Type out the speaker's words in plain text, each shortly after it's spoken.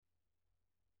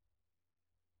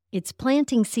It's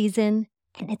planting season,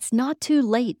 and it's not too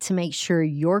late to make sure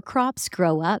your crops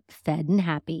grow up fed and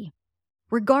happy.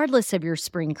 Regardless of your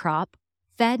spring crop,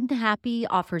 Fed and Happy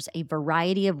offers a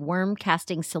variety of worm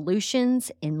casting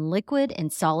solutions in liquid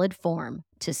and solid form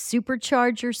to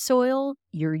supercharge your soil,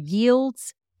 your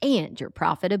yields, and your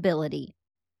profitability.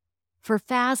 For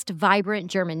fast,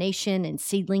 vibrant germination and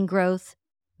seedling growth,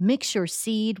 mix your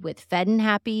seed with Fed and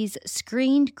Happy's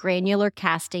screened granular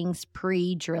castings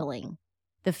pre-drilling.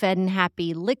 The Fed and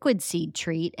Happy liquid seed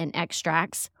treat and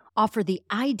extracts offer the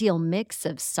ideal mix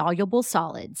of soluble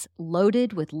solids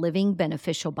loaded with living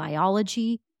beneficial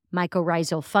biology,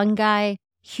 mycorrhizal fungi,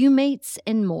 humates,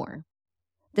 and more.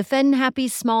 The Fed and Happy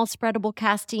small spreadable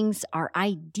castings are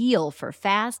ideal for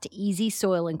fast, easy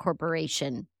soil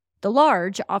incorporation. The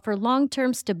large offer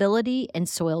long-term stability and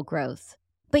soil growth.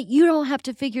 But you don't have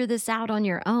to figure this out on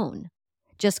your own.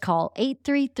 Just call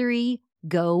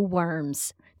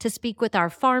 833-GO-WORMS to speak with our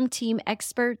farm team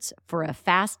experts for a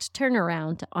fast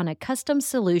turnaround on a custom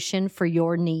solution for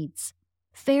your needs.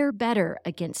 Fare better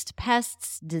against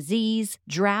pests, disease,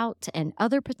 drought, and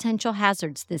other potential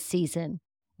hazards this season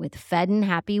with Fed and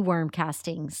Happy worm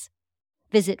castings.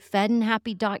 Visit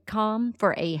fedandhappy.com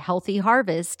for a healthy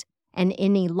harvest and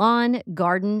any lawn,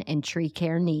 garden, and tree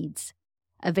care needs.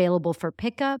 Available for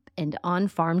pickup and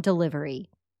on-farm delivery.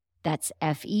 That's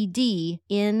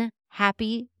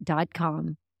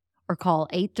FEDNhappy.com. Or call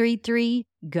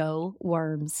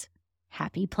 833-GO-WORMS.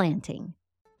 Happy planting.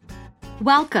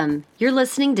 Welcome. You're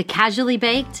listening to Casually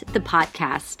Baked, the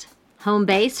podcast. Home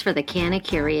base for the canna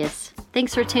curious.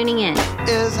 Thanks for tuning in.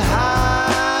 It's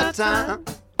high time.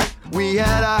 We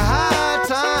had a high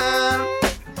time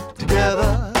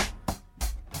together.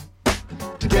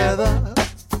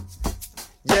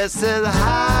 Yes, it's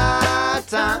high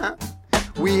time.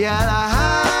 We had a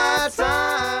high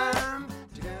time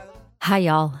together. Hi,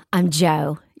 y'all. I'm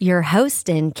Jo, your host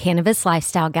and cannabis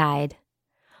lifestyle guide.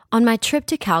 On my trip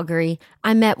to Calgary,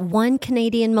 I met one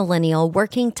Canadian millennial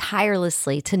working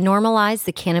tirelessly to normalize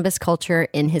the cannabis culture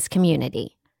in his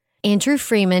community. Andrew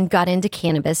Freeman got into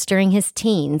cannabis during his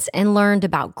teens and learned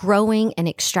about growing and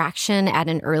extraction at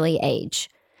an early age.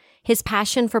 His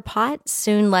passion for pot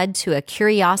soon led to a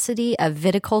curiosity of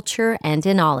viticulture and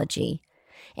enology.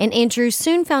 And Andrew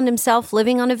soon found himself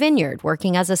living on a vineyard,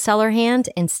 working as a cellar hand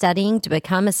and studying to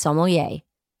become a sommelier.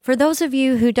 For those of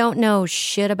you who don't know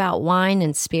shit about wine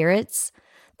and spirits,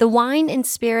 the Wine and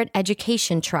Spirit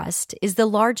Education Trust is the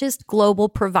largest global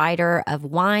provider of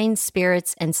wine,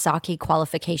 spirits, and sake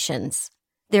qualifications.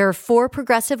 There are 4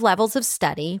 progressive levels of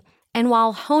study, and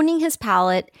while honing his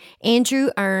palate, Andrew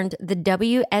earned the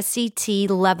WSET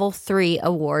Level 3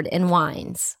 award in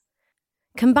wines.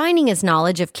 Combining his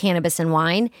knowledge of cannabis and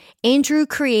wine, Andrew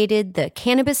created the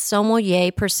Cannabis Sommelier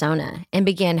persona and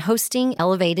began hosting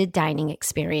elevated dining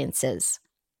experiences.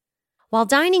 While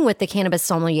dining with the Cannabis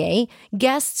Sommelier,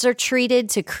 guests are treated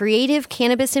to creative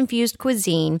cannabis-infused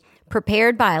cuisine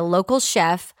prepared by a local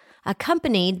chef,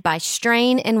 accompanied by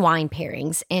strain and wine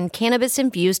pairings and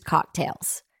cannabis-infused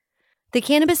cocktails. The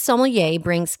Cannabis Sommelier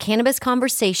brings cannabis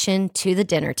conversation to the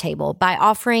dinner table by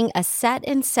offering a set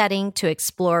and setting to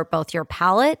explore both your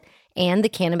palate and the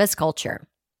cannabis culture.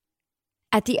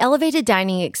 At the elevated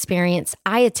dining experience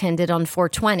I attended on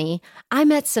 420, I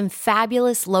met some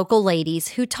fabulous local ladies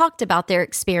who talked about their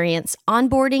experience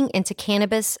onboarding into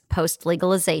cannabis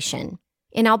post-legalization.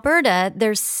 In Alberta,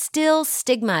 there's still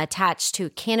stigma attached to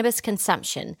cannabis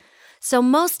consumption, so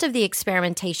most of the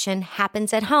experimentation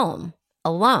happens at home,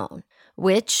 alone.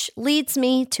 Which leads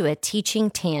me to a teaching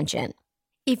tangent.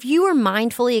 If you are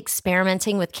mindfully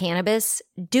experimenting with cannabis,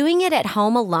 doing it at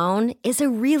home alone is a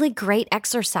really great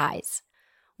exercise.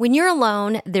 When you're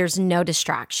alone, there's no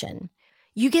distraction.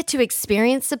 You get to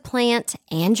experience the plant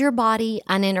and your body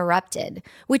uninterrupted,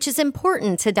 which is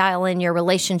important to dial in your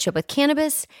relationship with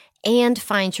cannabis and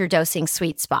find your dosing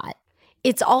sweet spot.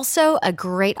 It's also a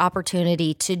great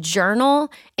opportunity to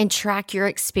journal and track your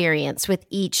experience with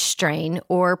each strain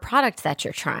or product that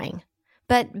you're trying.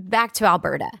 But back to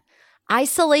Alberta.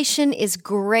 Isolation is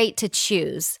great to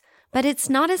choose, but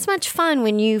it's not as much fun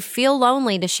when you feel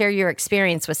lonely to share your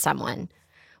experience with someone,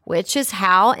 which is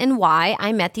how and why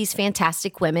I met these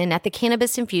fantastic women at the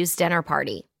cannabis-infused dinner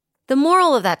party. The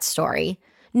moral of that story,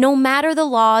 no matter the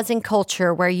laws and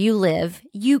culture where you live,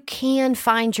 you can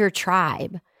find your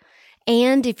tribe.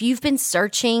 And if you've been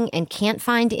searching and can't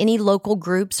find any local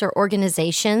groups or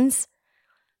organizations,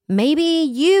 maybe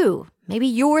you're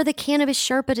the cannabis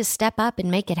Sherpa to step up and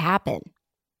make it happen.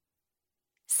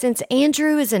 Since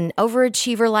Andrew is an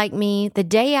overachiever like me, the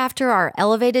day after our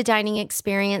elevated dining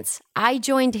experience, I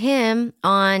joined him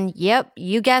on, yep,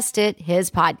 you guessed it,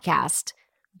 his podcast,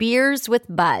 Beers with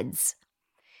Buds.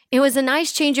 It was a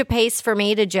nice change of pace for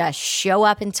me to just show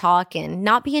up and talk and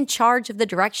not be in charge of the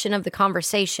direction of the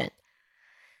conversation.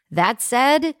 That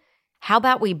said, how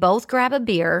about we both grab a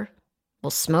beer,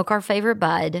 we'll smoke our favorite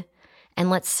bud,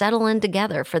 and let's settle in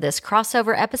together for this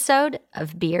crossover episode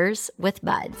of Beers with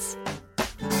Buds.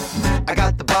 I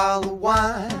got the bottle of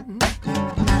wine,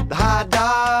 the high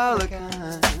dollar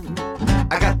kind.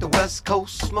 I got the West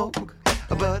Coast smoke,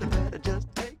 but I better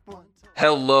just take one.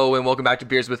 Hello and welcome back to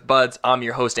Beers with Buds. I'm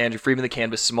your host, Andrew Freeman, the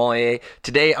Cannabis Sommelier.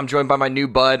 Today, I'm joined by my new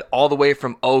bud, all the way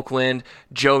from Oakland,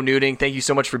 Joe Newting. Thank you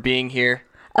so much for being here.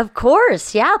 Of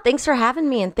course. Yeah. Thanks for having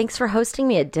me, and thanks for hosting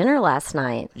me at dinner last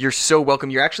night. You're so welcome.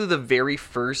 You're actually the very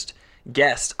first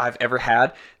guest I've ever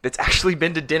had that's actually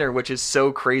been to dinner, which is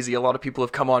so crazy. A lot of people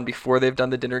have come on before they've done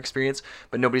the dinner experience,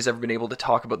 but nobody's ever been able to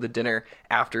talk about the dinner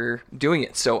after doing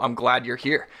it. So I'm glad you're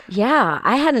here. Yeah,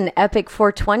 I had an epic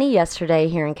 420 yesterday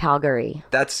here in Calgary.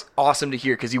 That's awesome to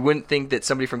hear, because you wouldn't think that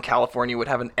somebody from California would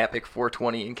have an epic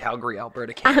 420 in Calgary,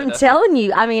 Alberta, Canada. I'm telling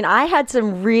you, I had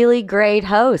some really great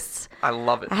hosts. I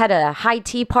love it. I had a high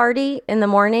tea party in the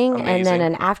morning. Amazing. And then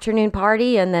an afternoon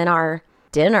party, and then our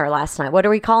dinner last night. What are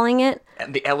we calling it?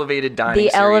 The Elevated Dining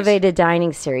The Series. Elevated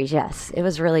Dining Series, yes. It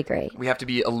was really great. We have to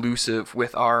be elusive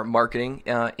with our marketing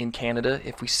in Canada.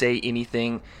 If we say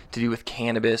anything to do with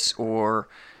cannabis or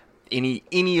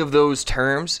any of those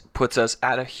terms, puts us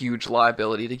at a huge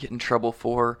liability to get in trouble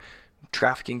for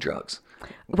trafficking drugs.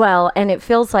 Well, and it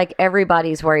feels like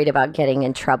everybody's worried about getting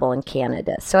in trouble in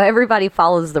Canada. So everybody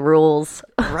follows the rules.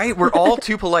 Right? We're all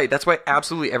too polite. That's why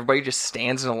absolutely everybody just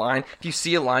stands in a line. If you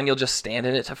see a line, you'll just stand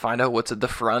in it to find out what's at the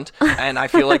front. And I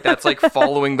feel like that's like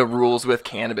following the rules with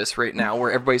cannabis right now,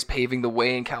 where everybody's paving the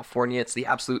way in California. It's the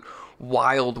absolute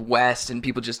Wild West, and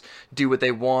people just do what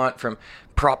they want, from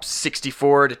Prop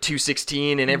 64 to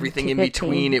 216 and everything in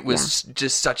between. It was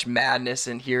just such madness.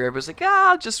 And here everybody's like,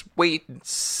 I'll just wait and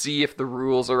see if the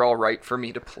rules are all right for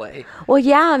me to play. Well,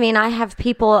 yeah, I have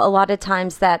people a lot of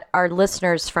times that are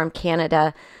listeners from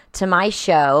Canada to my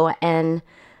show, and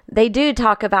they do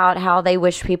talk about how they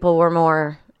wish people were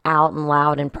more out and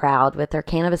loud and proud with their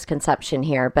cannabis consumption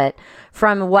here. But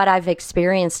from what I've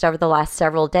experienced over the last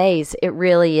several days, it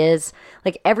really is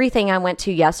like everything I went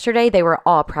to yesterday, they were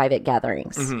all private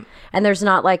gatherings. Mm-hmm. And there's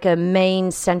not like a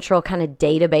main central kind of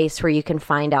database where you can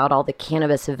find out all the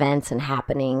cannabis events and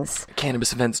happenings.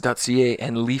 Cannabisevents.ca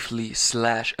and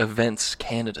Leafly/Events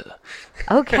Canada.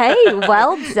 Okay,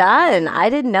 well done. I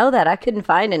didn't know that. I couldn't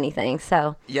find anything.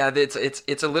 So yeah,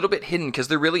 it's a little bit hidden because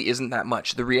there really isn't that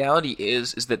much. The reality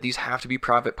is that these have to be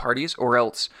private parties, or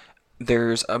else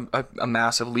there's a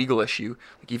massive legal issue.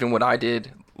 Like even what I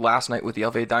did last night with the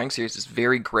Elevated Dining Series is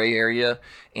very gray area,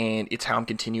 and it's how I'm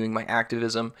continuing my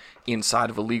activism inside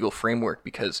of a legal framework,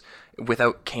 because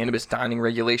without cannabis dining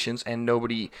regulations and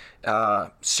nobody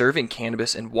serving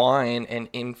cannabis and wine and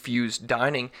infused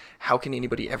dining, how can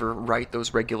anybody ever write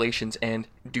those regulations and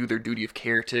do their duty of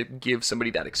care to give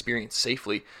somebody that experience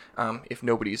safely if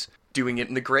nobody's doing it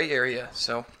in the gray area?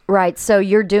 So right, so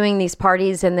you're doing these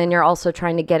parties, and then you're also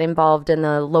trying to get involved in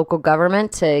the local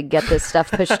government to get this stuff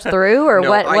pushed through, or no,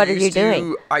 what are you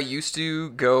doing? I used to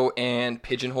go and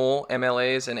pigeonhole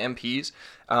MLAs and MPs.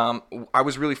 I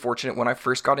was really fortunate when I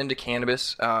first got into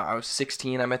cannabis. I was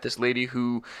 16. I met this lady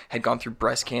who had gone through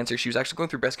breast cancer. She was actually going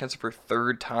through breast cancer for a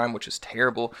third time, which is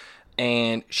terrible.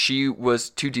 And she was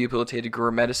too debilitated to grow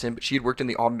her medicine, but she had worked in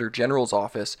the Auditor General's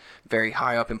office, very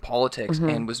high up in politics,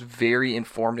 and was very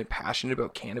informed and passionate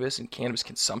about cannabis and cannabis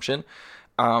consumption,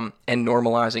 and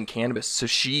normalizing cannabis. So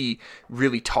she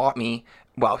really taught me.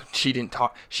 Well, she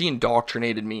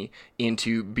indoctrinated me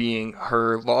into being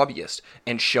her lobbyist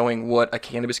and showing what a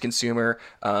cannabis consumer,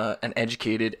 an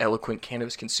educated, eloquent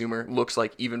cannabis consumer looks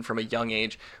like, even from a young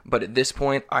age. But at this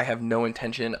point, I have no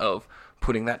intention of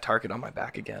putting that target on my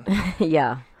back again.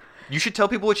 Yeah. You should tell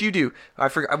people what you do. I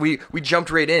forgot. We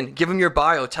jumped right in. Give them your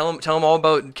bio. Tell them all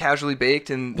about Casually Baked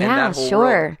and that whole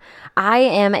world. I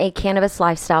am a cannabis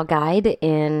lifestyle guide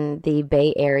in the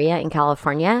Bay Area in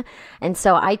California. And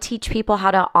so I teach people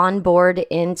how to onboard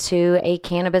into a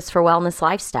cannabis for wellness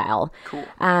lifestyle. Cool.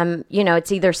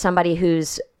 It's either somebody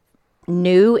who's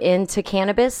new into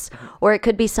cannabis, or it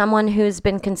could be someone who's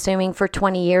been consuming for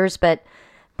 20 years, but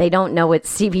they don't know what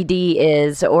CBD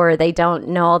is, or they don't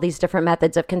know all these different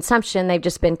methods of consumption. They've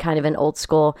just been kind of an old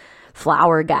school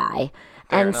flower guy.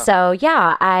 Fair enough. So,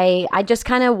 yeah, I just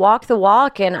kind of walk the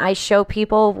walk, and I show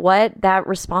people what that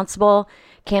responsible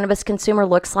cannabis consumer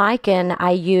looks like. And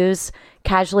I use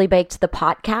Casually Baked, the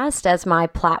podcast, as my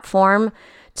platform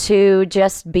to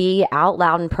just be out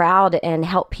loud and proud and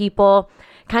help people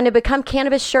kind of become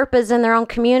cannabis Sherpas in their own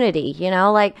community,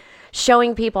 like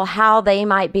showing people how they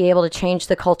might be able to change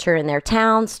the culture in their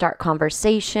town, start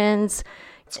conversations.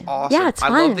 It's awesome. Yeah, it's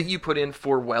fun. I love that you put in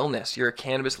for wellness. You're a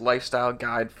cannabis lifestyle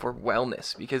guide for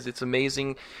wellness, because it's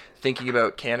amazing thinking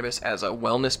about cannabis as a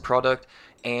wellness product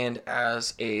and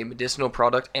as a medicinal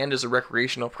product and as a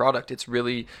recreational product. It's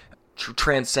really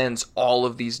transcends all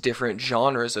of these different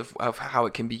genres of how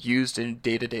it can be used in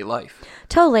day-to-day life.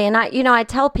 Totally. And I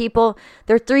tell people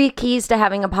there are 3 keys to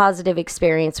having a positive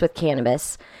experience with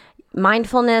cannabis: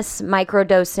 mindfulness,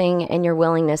 microdosing, and your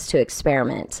willingness to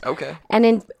experiment. Okay. And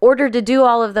in order to do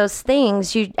all of those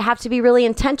things, you have to be really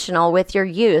intentional with your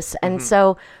use. And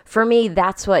so for me,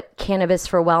 that's what cannabis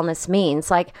for wellness means.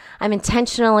 Like, I'm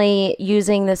intentionally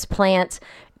using this plant.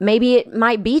 Maybe it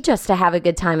might be just to have a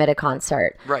good time at a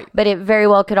concert. Right. But it very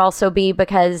well could also be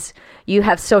because you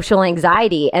have social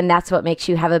anxiety, and that's what makes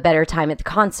you have a better time at the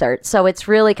concert. So it's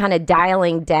really kind of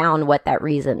dialing down what that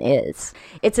reason is.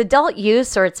 It's adult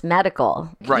use or it's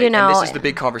medical. Right. You know, And this is the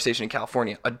big conversation in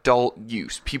California. Adult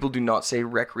use. People do not say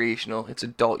recreational. It's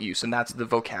adult use. And that's the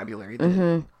vocabulary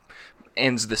that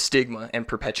ends the stigma and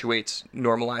perpetuates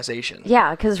normalization.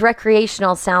 Yeah, because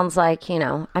recreational sounds like,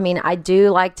 I do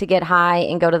like to get high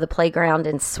and go to the playground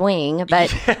and swing,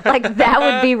 but like that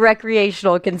would be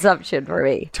recreational consumption for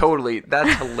me. Totally.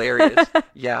 That's hilarious.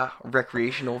 Yeah,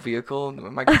 recreational vehicle.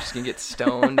 Am I just going to get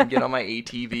stoned and get on my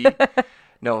ATV?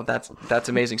 No, that's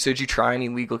amazing. So did you try any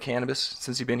legal cannabis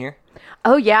since you've been here?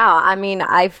 Oh, yeah. I mean,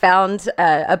 I found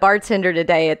a bartender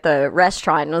today at the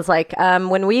restaurant and was like,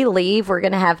 when we leave, we're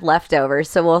going to have leftovers.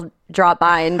 So we'll drop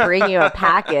by and bring you a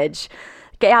package.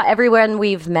 Yeah, everyone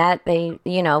we've met, they,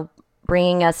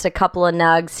 bringing us a couple of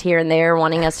nugs here and there,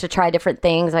 wanting us to try different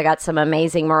things. I got some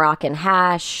amazing Moroccan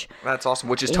hash. That's awesome,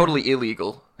 which is totally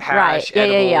illegal. Hash, Right.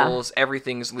 Yeah, edibles,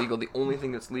 everything's legal. The only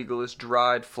thing that's legal is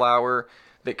dried flower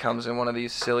that comes in one of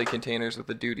these silly containers with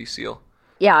the duty seal.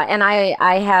 Yeah, and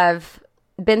I have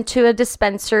been to a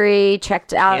dispensary,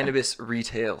 checked out. Cannabis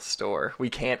retail store. We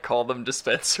can't call them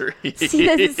dispensaries. See,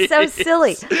 this is so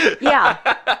silly. Yeah.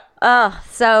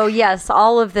 So yes,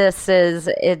 all of this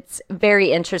it's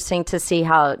very interesting to see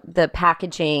how the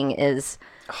packaging is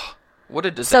What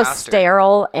a disaster. so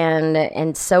sterile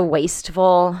and so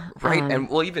wasteful. Right, and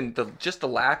well, even just the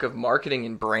lack of marketing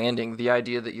and branding, the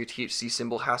idea that your THC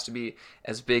symbol has to be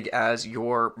as big as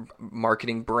your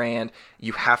marketing brand.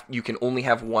 You can only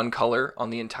have one color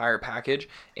on the entire package,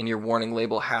 and your warning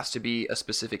label has to be a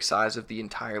specific size of the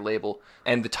entire label,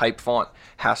 and the type font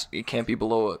it can't be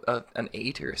below an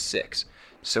 8 or a 6.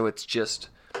 So it's just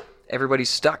everybody's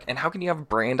stuck. And how can you have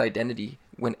brand identity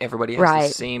when everybody has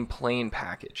the same plain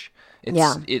package?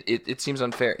 It seems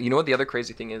unfair. You know what the other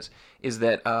crazy thing is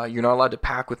that you're not allowed to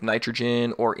pack with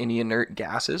nitrogen or any inert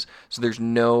gases, so there's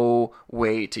no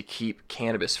way to keep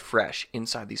cannabis fresh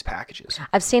inside these packages.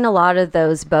 I've seen a lot of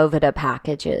those Boveda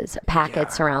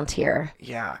packets around here.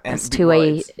 Yeah, and It's to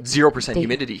a 0%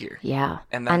 humidity here. Yeah,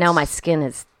 And I know my skin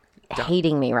is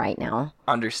hating me right now.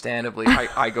 Understandably,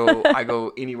 I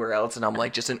go anywhere else and I'm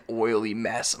like just an oily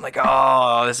mess. I'm like,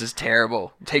 oh, this is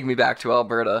terrible. Take me back to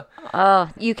Alberta. Oh,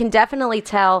 you can definitely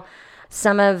tell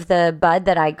some of the bud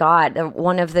that I got.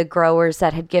 One of the growers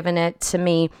that had given it to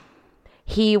me,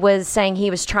 he was saying he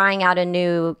was trying out a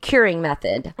new curing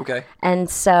method. Okay. And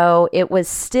so it was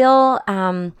still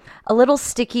a little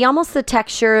sticky, almost the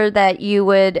texture that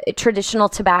traditional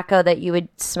tobacco that you would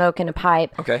smoke in a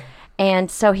pipe. Okay.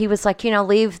 And so he was like,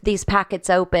 leave these packets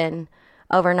open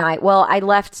overnight. Well, I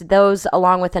left those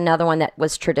along with another one that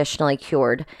was traditionally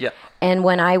cured. Yeah. And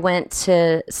when I went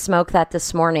to smoke that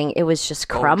this morning, it was just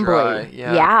crumbly. Dry,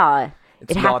 yeah.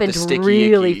 It's It not happened the sticky,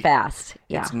 really icky. fast.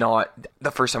 Yeah. It's not.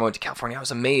 The first time I went to California, I was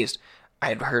amazed. I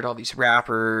had heard all these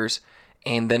rappers,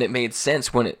 and then it made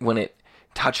sense when it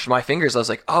touched my fingers. I was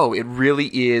like, oh, it really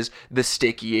is the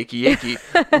sticky, icky.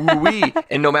 Ooh-wee.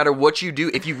 And no matter what you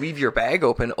do, if you leave your bag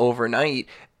open overnight,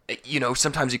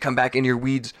 sometimes you come back and your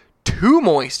weed's too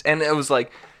moist. And it was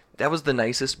like, that was the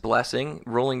nicest blessing,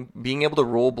 being able to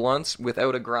roll blunts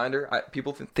without a grinder.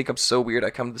 People think I'm so weird.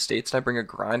 I come to the States and I bring a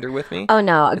grinder with me. Oh,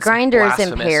 no. A It's grinder is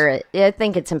blasphemous. imperative. I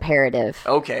think it's imperative.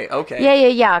 Okay.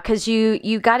 Yeah. Because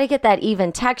you got to get that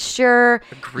even texture.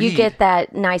 Agreed. You get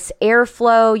that nice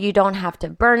airflow. You don't have to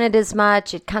burn it as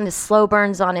much. It kind of slow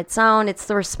burns on its own. It's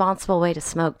the responsible way to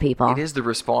smoke, people. It is the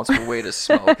responsible way to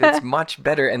smoke. It's much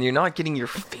better, and you're not getting your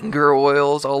finger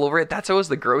oils all over it. That's always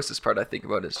the grossest part I think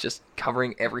about, is just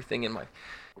covering everything in my...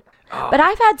 But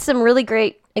I've had some really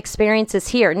great experiences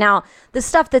here. Now, the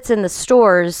stuff that's in the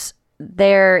stores,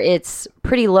 it's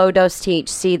pretty low dose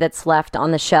THC that's left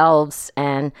on the shelves,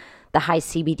 and the high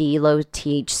CBD, low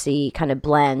THC kind of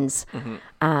blends.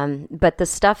 But the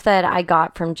stuff that I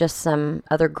got from just some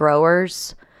other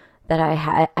growers that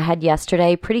I had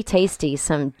yesterday. Pretty tasty.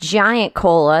 Some giant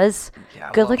colas. Yeah,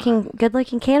 I good love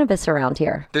looking cannabis around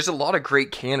here. There's a lot of great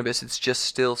cannabis. It's just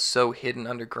still so hidden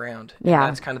underground. Yeah. And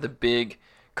that's kind of the big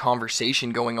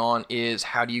conversation going on is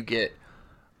how do you get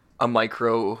a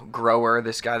micro grower,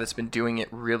 this guy that's been doing it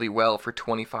really well for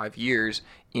 25 years,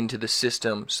 into the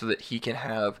system so that he can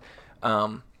have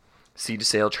seed to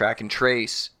sale, track and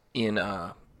trace in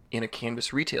a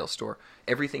cannabis retail store.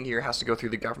 Everything here has to go through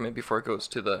the government before it goes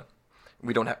to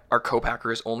our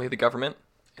co-packer is only the government,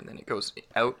 and then it goes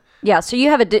out. Yeah, so you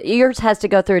have yours has to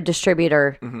go through a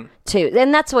distributor too,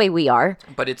 and that's the way we are.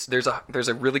 But there's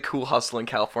a really cool hustle in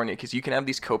California because you can have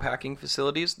these co-packing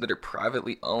facilities that are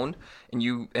privately owned,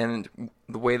 and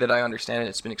the way that I understand it,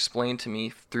 it's been explained to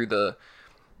me through the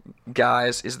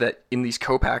guys, is that in these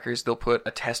co-packers they'll put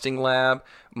a testing lab,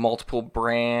 multiple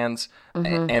brands,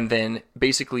 and then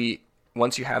basically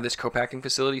once you have this co-packing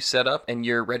facility set up and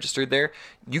you're registered there,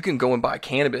 you can go and buy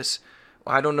cannabis.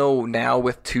 I don't know now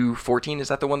with 214, is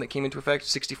that the one that came into effect?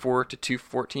 64 to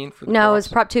 214 for the No, it's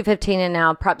Prop 215 and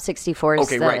now Prop 64 is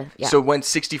okay, right. Yeah. So when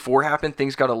 64 happened,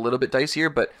 things got a little bit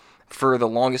dicier, but for the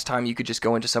longest time, you could just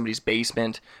go into somebody's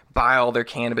basement, buy all their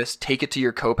cannabis, take it to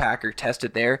your co-packer, test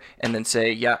it there, and then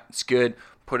say, yeah, it's good,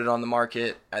 put it on the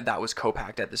market. That was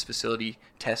co-packed at this facility,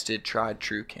 tested, tried,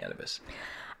 true cannabis.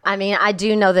 I mean, I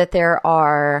do know that there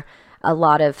are a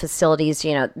lot of facilities,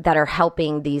 that are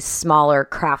helping these smaller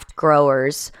craft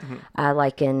growers,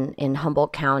 like in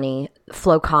Humboldt County.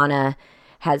 Flocana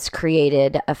has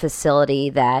created a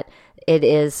facility that it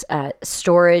is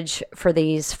storage for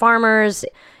these farmers.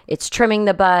 It's trimming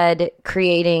the bud,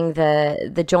 creating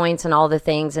the joints and all the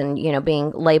things, and being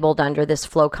labeled under this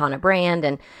Flocana brand,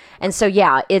 and so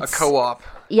yeah, it's a co-op.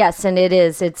 Yes, and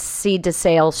it's seed to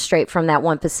sale straight from that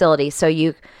one facility. So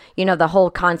the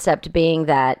whole concept being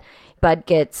that bud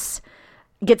gets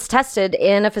tested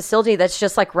in a facility that's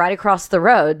just like right across the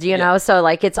road, know? So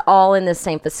like it's all in the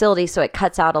same facility. So it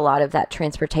cuts out a lot of that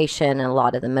transportation and a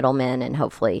lot of the middlemen, and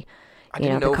hopefully, I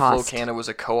didn't know the cost. Flocana was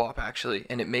a co-op actually,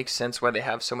 and it makes sense why they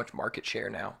have so much market share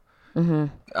now.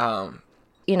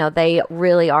 They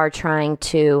really are trying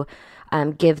to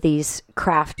give these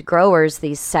craft growers,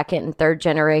 these second and third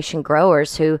generation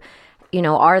growers who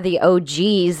are the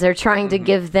OGs. They're trying to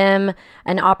give them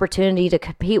an opportunity to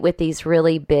compete with these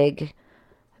really big,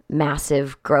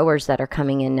 massive growers that are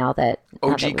coming in now that...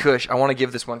 OG Kush, I want to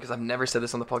give this one because I've never said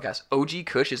this on the podcast. OG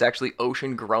Kush is actually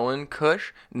ocean grown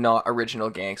Kush, not original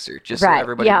gangster. Just right. So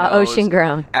everybody knows. Ocean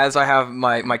grown. As I have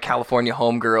my California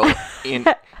homegirl in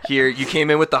here, you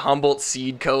came in with the Humboldt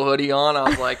Seed Co hoodie on. I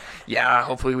was like, yeah,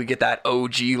 hopefully we get that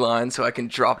OG line so I can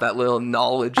drop that little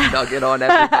knowledge nugget on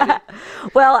everybody.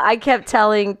 Well, I kept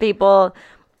telling people,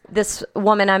 this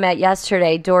woman I met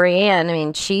yesterday,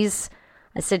 Dorianne,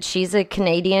 I said, she's a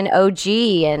Canadian OG,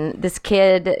 and this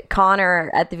kid,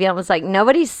 Connor, at the VM was like,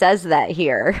 nobody says that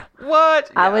here. What?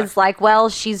 I was like, well,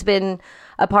 she's been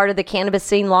a part of the cannabis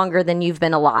scene longer than you've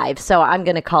been alive, so I'm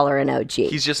going to call her an OG.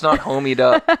 He's just not homied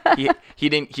up. He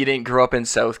didn't grow up in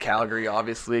South Calgary,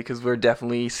 obviously, because we're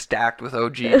definitely stacked with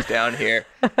OGs down here.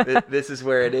 This is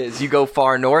where it is. You go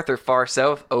far north or far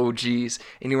south, OGs.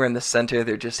 Anywhere in the center,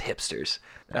 they're just hipsters.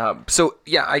 So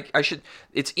yeah, I should.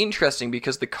 It's interesting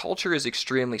because the culture is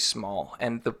extremely small,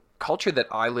 and the culture that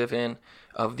I live in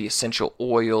of the essential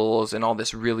oils and all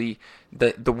this really,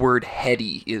 the word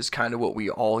heady is kind of what we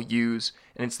all use,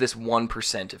 and it's this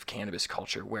 1% of cannabis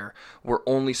culture where we're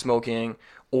only smoking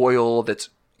oil that's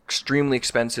extremely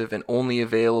expensive and only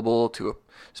available to a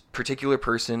particular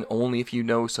person, only if you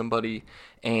know somebody,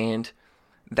 and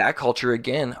that culture,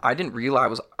 again, I didn't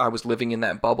realize I was living in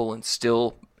that bubble, and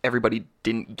still everybody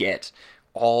didn't get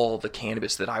all the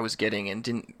cannabis that I was getting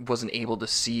and wasn't able to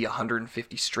see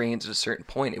 150 strains at a certain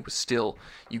point. It was still,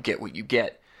 you get what you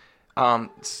get.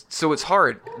 So it's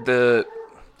hard.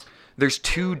 There's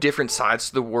two different sides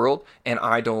to the world, and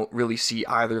I don't really see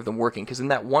either of them working, because in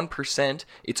that 1%,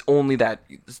 it's only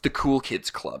it's the cool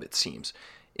kids club, it seems.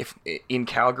 If in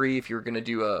Calgary, if you're going to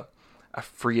do a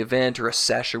free event or a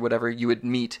sesh or whatever, you would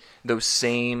meet those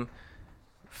same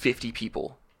 50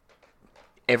 people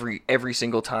every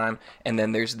single time, and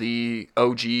then there's the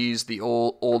OGs, the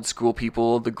old school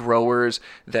people, the growers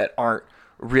that aren't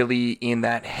really in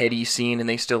that heady scene, and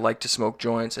they still like to smoke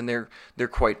joints, and they're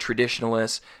quite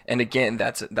traditionalists. And again,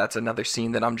 that's another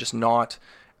scene that I'm just not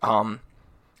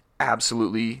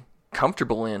absolutely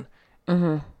comfortable in.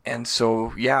 And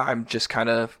so yeah, I'm just kind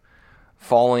of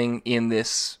falling in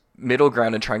this middle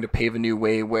ground and trying to pave a new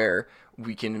way where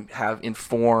we can have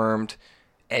informed,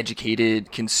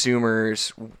 educated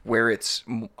consumers, where it's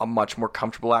a much more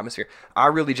comfortable atmosphere. I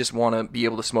really just want to be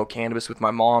able to smoke cannabis with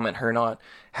my mom and her not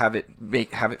have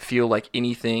it feel like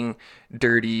anything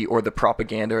dirty or the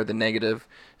propaganda or the negative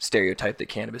stereotype that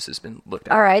cannabis has been looked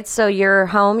at. All right, so you're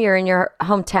in your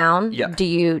hometown. Yeah.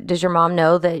 Does your mom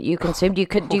know that you consume? Do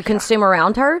you consume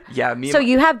around her? Yeah, So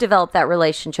you have developed that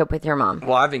relationship with your mom.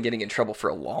 Well, I've been getting in trouble for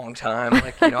a long time.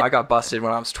 Like, I got busted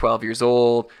when I was 12 years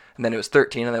old, and then it was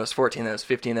 13, and then it was 14, then it was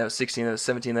 15, then it was 16, then it was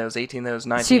 17, then it was 18, then it was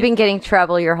 19. So you've been getting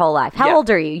trouble your whole life. How Yeah. old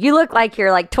are you? You look like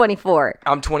you're like 24.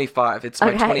 I'm 25. It's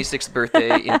my Okay. 26th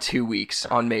birthday in 2 weeks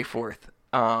on May 4th.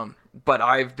 But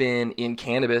I've been in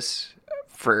cannabis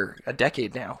for a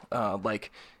decade now,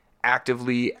 like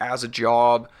actively as a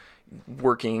job,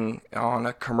 working on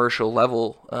a commercial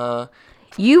level.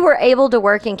 You were able to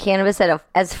work in cannabis as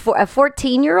a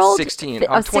 14-year-old? 16.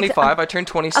 I'm 25. I turned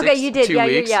 26. Okay, you did. 2 Yeah,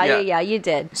 weeks. yeah, you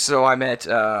did. So I met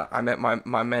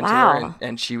my mentor, Wow.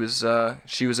 and she was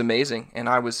amazing, and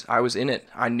I was in it.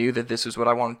 I knew that this was what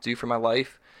I wanted to do for my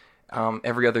life.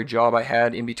 Every other job I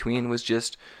had in between was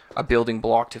just a building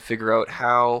block to figure out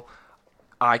how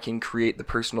I can create the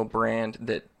personal brand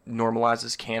that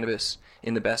normalizes cannabis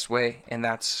in the best way, and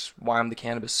that's why I'm the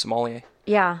cannabis sommelier.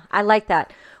 Yeah, I like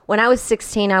that. When I was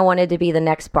 16, I wanted to be the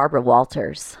next Barbara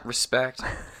Walters. Respect.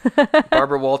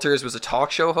 Barbara Walters was a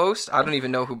talk show host. I don't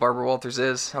even know who Barbara Walters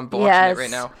is. I'm watching it right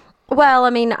now. Well, I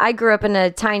mean, I grew up in a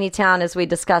tiny town, as we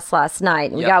discussed last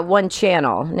night. And we Yep. got one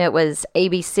channel, and it was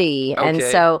ABC. And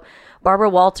Okay. so Barbara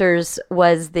Walters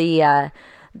was the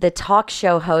talk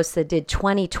show host that did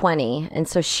 2020. And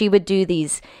so she would do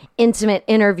these intimate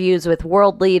interviews with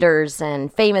world leaders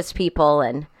and famous people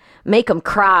and make them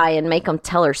cry and make them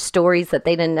tell her stories that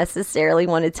they didn't necessarily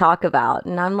want to talk about.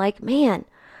 And I'm like, man,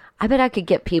 I bet I could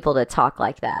get people to talk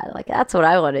like that. Like, that's what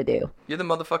I want to do. You're the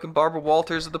motherfucking Barbara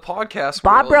Walters of the podcast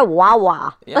Barbara world.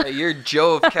 Wawa. Yeah, you're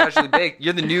Joe of Casually Baked.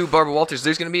 You're the new Barbara Walters.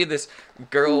 There's going to be this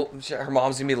girl, her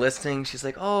mom's going to be listening. She's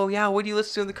like, oh, yeah, what do you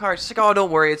listen to in the car? She's like, oh,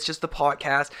 don't worry, it's just the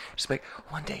podcast. She's like,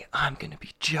 one day I'm going to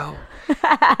be Joe.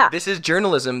 This is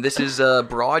journalism. This is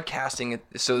broadcasting.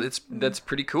 So that's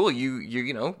pretty cool.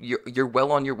 You're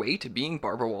well on your way to being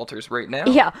Barbara Walters right now.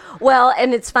 Yeah. Well,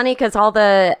 and it's funny because all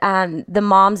the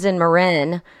moms in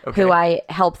Marin Okay. who I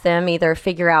help them either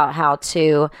figure out how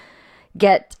to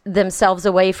get themselves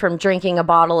away from drinking a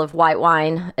bottle of white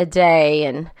wine a day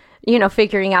and,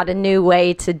 figuring out a new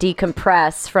way to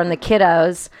decompress from the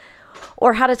kiddos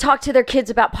or how to talk to their kids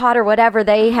about pot or whatever.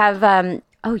 They have,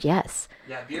 oh, yes.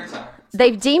 Yeah, beer time.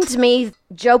 They've deemed me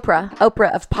Oprah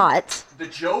of pot. The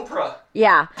Jopra.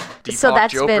 Yeah. So Deepak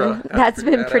that's Chopra. been That's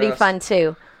been pretty badass. fun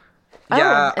too.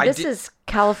 Yeah, oh, this is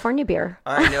California beer.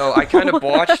 I know. I kind of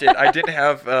botched it. I didn't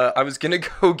have. I was gonna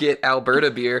go get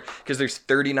Alberta beer because there's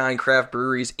 39 craft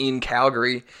breweries in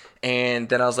Calgary, and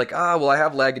then I was like, well, I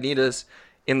have Lagunitas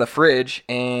in the fridge,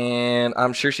 and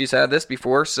I'm sure she's had this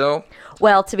before. So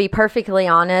Well, to be perfectly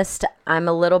honest, I'm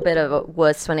a little bit of a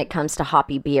wuss when it comes to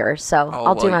hoppy beer, so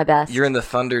I'll do my best. You're in the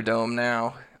Thunderdome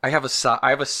now. I have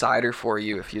a cider for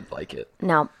you if you'd like it.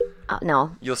 No.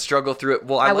 You'll struggle through it.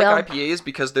 Well, I will. like IPAs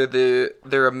because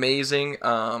they're amazing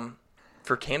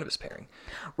for cannabis pairing.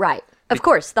 Right. Of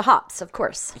course, the hops, of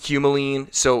course.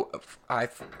 Humulene. So,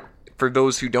 for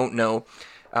those who don't know,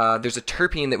 there's a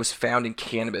terpene that was found in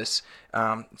cannabis.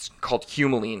 It's called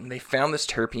humulene. They found this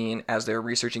terpene as they were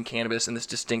researching cannabis and this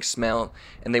distinct smell,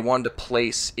 and they wanted to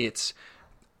place its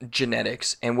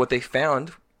genetics. And what they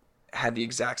found had the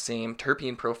exact same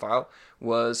terpene profile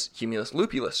was Humulus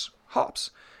lupulus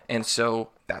hops. And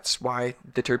so that's why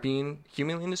the terpene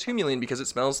humulene is humulene, because it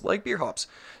smells like beer hops.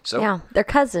 So Yeah, they're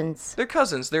cousins. they're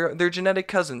cousins. They're genetic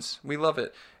cousins. We love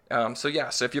it. So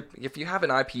if you have an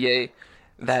IPA,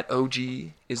 that OG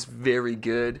is very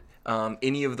good.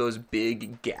 Any of those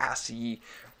big, gassy,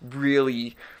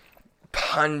 really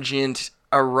pungent,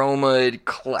 aromaed,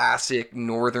 classic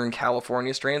Northern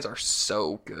California strains are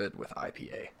so good with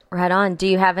IPA. Right on. Do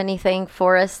you have anything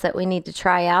for us that we need to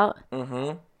try out?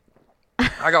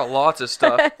 I got lots of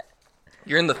stuff.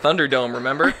 You're in the Thunderdome,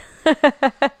 remember?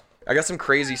 I got some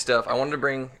crazy stuff. I wanted to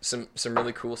bring some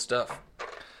really cool stuff.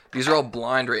 These are all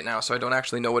blind right now, so I don't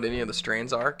actually know what any of the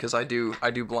strains are, because I do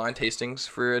blind tastings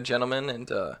for a gentleman, and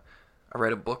I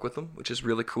write a book with them, which is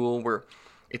really cool.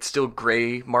 It's still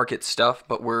gray market stuff,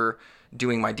 but we're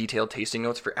doing my detailed tasting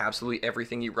notes for absolutely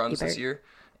everything he runs this year.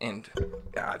 And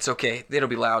it's okay. It'll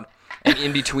be loud. And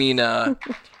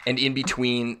in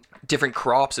between different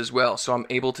crops as well. So I'm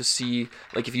able to see,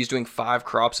 like, if he's doing 5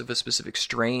 crops of a specific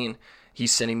strain,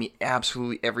 he's sending me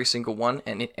absolutely every single one.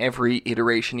 And in every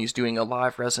iteration, he's doing a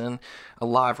live resin, a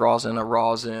live rosin, a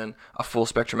rosin, a full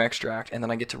spectrum extract. And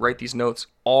then I get to write these notes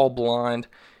all blind.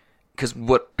 Because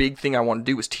what big thing I want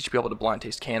to do is teach people to blind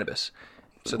taste cannabis.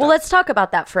 So Well, let's talk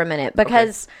about that for a minute,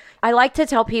 because I like to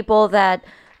tell people that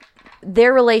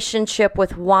their relationship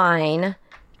with wine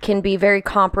can be very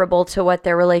comparable to what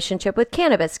their relationship with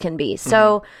cannabis can be.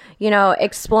 So,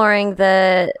 exploring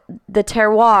the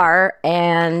terroir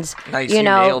and, Nice, you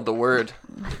nailed the word.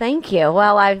 Thank you.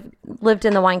 Well, I've lived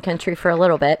in the wine country for a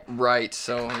little bit. Right,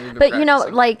 so... But,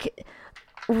 like,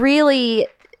 really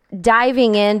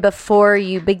diving in before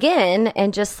you begin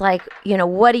and just like,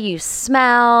 what do you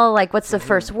smell? Like, what's the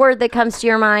first word that comes to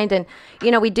your mind? And,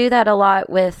 we do that a lot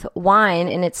with wine,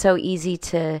 and it's so easy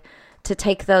to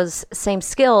take those same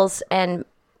skills and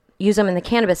use them in the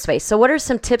cannabis space. So what are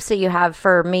some tips that you have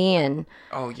for me and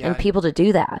people to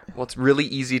do that? Well, it's really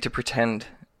easy to pretend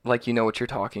like you know what you're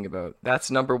talking about. That's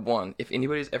number one. If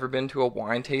anybody's ever been to a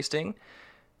wine tasting,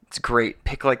 it's great.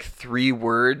 Pick like 3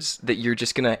 words that you're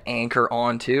just going to anchor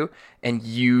onto and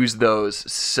use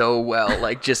those so well.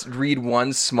 Like just read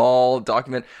one small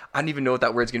document. I don't even know what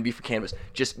that word's going to be for cannabis.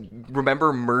 Just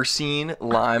remember myrcene,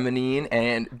 limonene,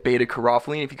 and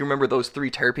beta-caryophyllene. If you can remember those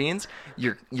 3 terpenes,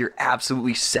 you're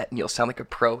absolutely set and you'll sound like a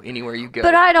pro anywhere you go.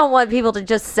 But I don't want people to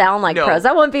just sound like pros.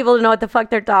 I want people to know what the fuck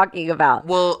they're talking about.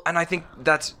 Well, and I think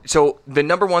so the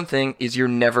number one thing is you're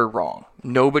never wrong.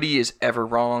 Nobody is ever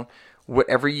wrong.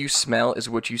 Whatever you smell is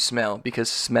what you smell, because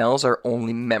smells are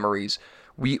only memories.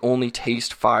 We only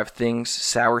taste 5 things: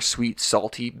 sour, sweet,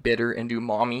 salty, bitter, and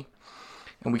umami.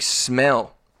 And we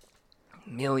smell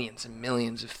millions and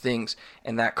millions of things,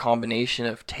 and that combination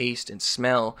of taste and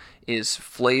smell is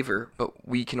flavor, but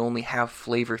we can only have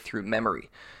flavor through memory.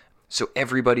 So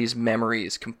everybody's memory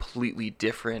is completely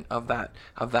different of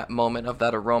that moment, of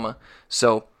that aroma.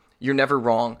 So you're never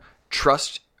wrong.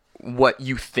 Trust what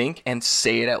you think and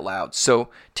say it out loud. So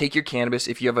take your cannabis.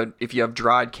 If you have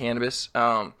dried cannabis,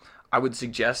 I would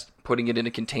suggest putting it in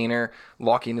a container,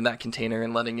 locking in that container,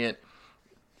 and letting it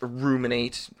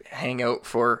ruminate, hang out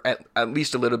for at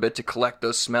least a little bit to collect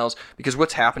those smells. Because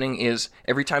what's happening is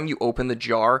every time you open the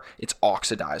jar, it's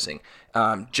oxidizing.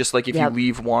 Just like if you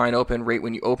leave wine open, right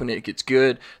when you open it, it gets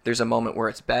good. There's a moment where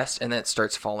it's best, and then it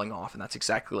starts falling off, and that's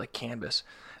exactly like cannabis.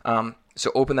 So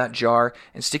open that jar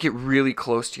and stick it really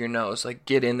close to your nose. Like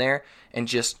get in there and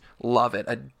just love it.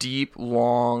 A deep,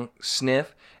 long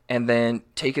sniff, and then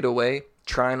take it away.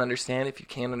 Try and understand. If you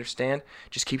can't understand,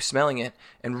 just keep smelling it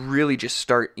and really just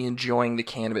start enjoying the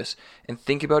cannabis. And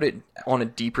think about it on a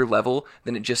deeper level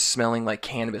than it just smelling like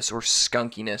cannabis or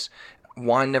skunkiness.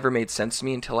 Wine never made sense to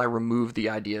me until I removed the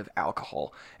idea of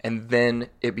alcohol. And then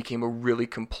it became a really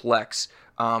complex,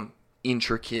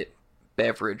 intricate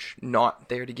beverage, not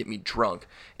there to get me drunk.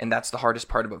 And that's the hardest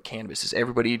part about cannabis, is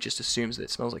everybody just assumes that it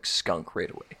smells like skunk right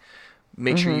away.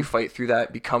 Make sure you fight through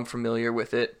that, become familiar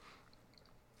with it,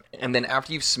 and then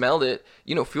after you've smelled it,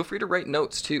 feel free to write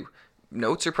notes too.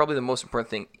 Notes are probably the most important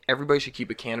thing. Everybody should keep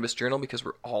a cannabis journal, because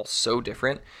we're all so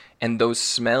different, and those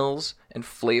smells and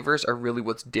flavors are really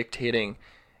what's dictating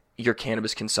your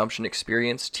cannabis consumption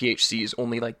experience. THC is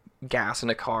only like gas in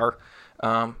a car.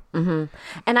 And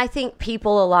I think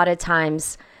people a lot of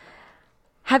times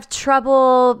have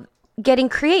trouble getting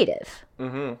creative.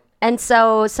 And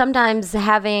so sometimes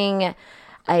having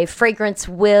a fragrance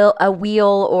wheel,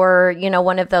 or,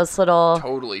 one of those little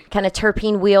kind of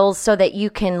terpene wheels, so that you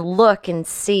can look and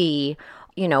see,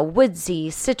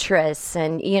 woodsy, citrus,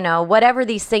 and, whatever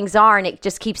these things are. And it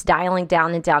just keeps dialing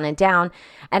down and down and down.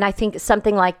 And I think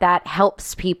something like that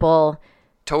helps people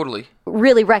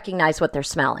really recognize what they're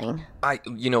smelling. I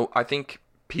think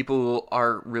people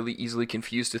are really easily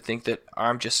confused to think that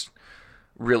I'm just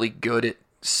really good at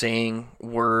saying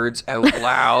words out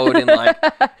loud, and like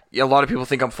a lot of people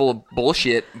think I'm full of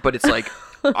bullshit, but it's like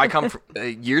I come from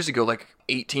years ago, like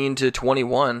 18 to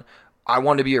 21, I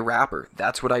wanted to be a rapper.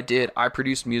 That's what I did. I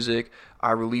produced music,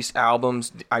 I released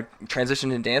albums, I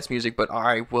transitioned into dance music, but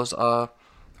I was a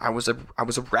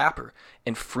rapper,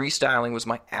 and freestyling was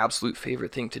my absolute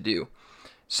favorite thing to do.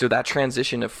 So that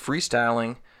transition of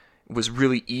freestyling was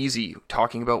really easy,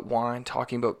 talking about wine,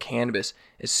 talking about cannabis,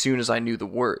 as soon as I knew the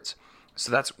words. So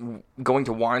that's going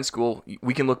to wine school.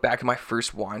 We can look back at my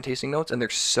first wine tasting notes, and they're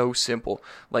so simple.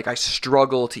 Like, I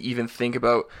struggle to even think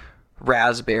about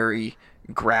raspberry,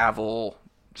 gravel,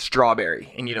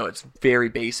 strawberry, and it's very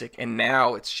basic. And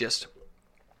now it's just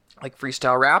like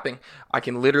freestyle rapping. I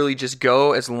can literally just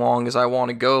go as long as I want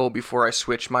to go before I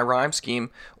switch my rhyme scheme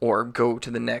or go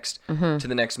to the next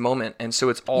moment. And so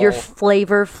it's all your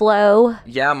flavor flow.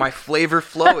 Yeah, my flavor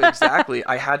flow, exactly.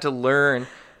 I had to learn.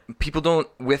 People don't,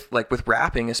 with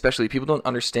rapping especially, people don't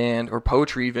understand, or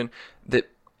poetry even, that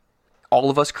all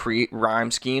of us create rhyme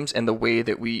schemes, and the way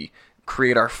that we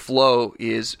create our flow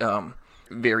is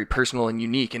very personal and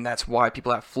unique, and that's why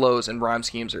people have flows and rhyme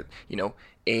schemes, or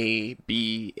A,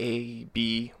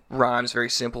 B, rhymes, very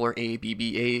simple, or A, B,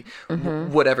 B, A,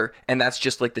 whatever. And that's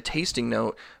just like the tasting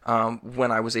note.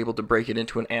 When I was able to break it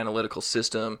into an analytical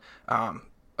system,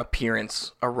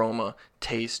 appearance, aroma,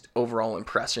 taste, overall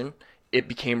impression, it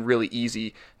became really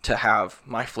easy to have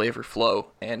my flavor flow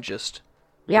and just...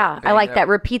 Yeah, I like that.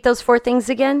 Repeat those 4 things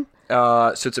again.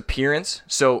 So it's appearance.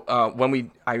 So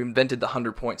I invented the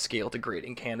 100-point scale to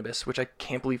grading cannabis, which I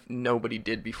can't believe nobody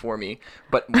did before me.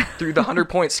 But through the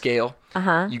 100-point scale,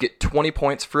 you get 20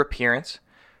 points for appearance,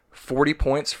 40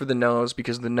 points for the nose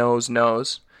because the nose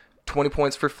knows, 20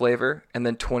 points for flavor, and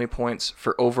then 20 points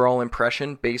for overall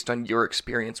impression based on your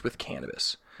experience with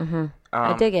cannabis.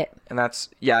 I dig it. And that's,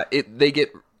 they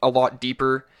get a lot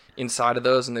deeper inside of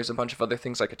those, and there's a bunch of other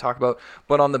things I could talk about,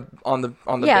 but on the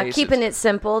base, keeping it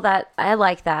simple, that I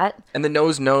like that. And the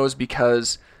nose knows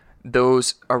because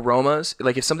those aromas,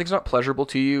 like if something's not pleasurable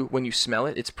to you when you smell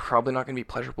it, it's probably not going to be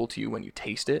pleasurable to you when you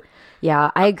taste it. Yeah,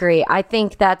 I agree. I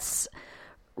think that's,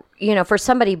 for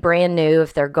somebody brand new,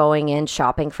 if they're going in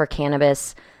shopping for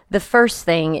cannabis, the first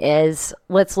thing is,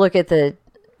 let's look at the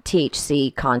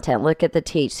THC content, look at the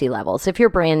THC levels. If you're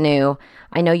brand new,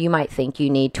 I know you might think you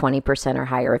need 20% or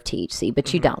higher of THC,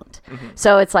 but you don't.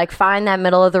 So it's like, find that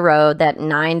middle of the road, that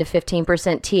 9 to 15%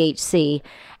 THC,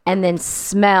 and then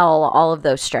smell all of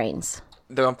those strains.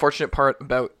 The unfortunate part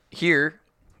about here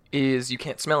is you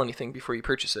can't smell anything before you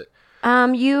purchase it.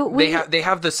 They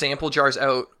have the sample jars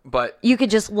out, but you could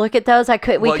just look at those. We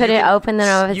couldn't open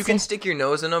them. You can stick your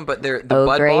nose in them, but the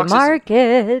bud box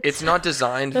it's not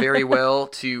designed very well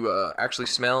to actually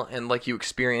smell. And like you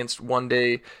experienced one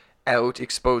day out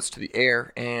exposed to the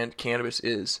air, and cannabis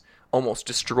is almost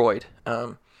destroyed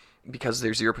because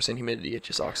there's 0% humidity. It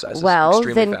just oxidizes. Well,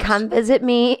 then fast. come visit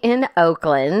me in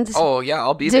Oakland. Oh yeah,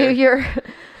 I'll be there.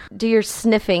 Do your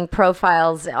sniffing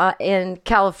profiles in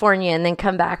California, and then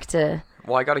come back to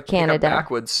Well, I got to kick up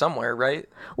backwoods somewhere, right?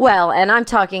 Well, and I'm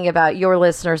talking about your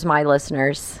listeners, my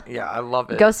listeners. Yeah, I love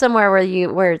it. Go somewhere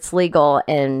where it's legal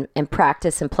and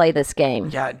practice and play this game.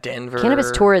 Yeah, Denver.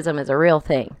 Cannabis tourism is a real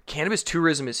thing. Cannabis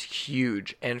tourism is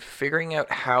huge, and figuring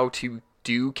out how to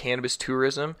do cannabis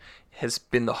tourism has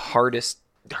been the hardest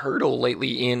hurdle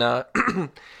lately in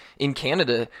in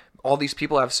Canada. All these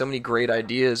people have so many great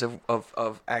ideas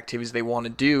of activities they want to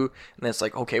do, and it's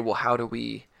like, okay, well, how do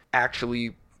we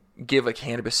actually give a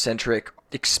cannabis-centric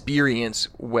experience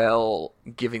while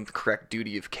giving the correct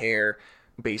duty of care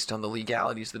based on the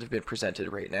legalities that have been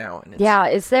presented right now? And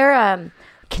is there a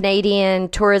Canadian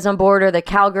Tourism Board or the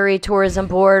Calgary Tourism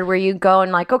Board where you go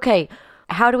and like, okay,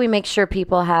 how do we make sure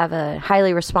people have a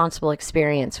highly responsible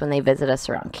experience when they visit us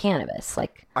around cannabis?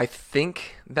 Like, I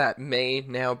think that may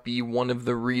now be one of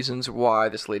the reasons why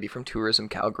this lady from Tourism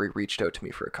Calgary reached out to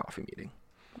me for a coffee meeting.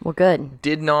 Well, good.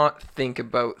 Did not think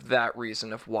about that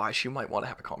reason of why she might want to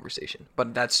have a conversation,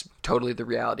 but that's totally the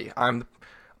reality. I'm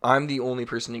the only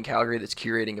person in Calgary that's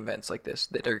curating events like this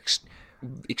that are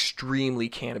extremely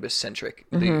cannabis centric.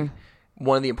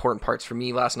 One of the important parts for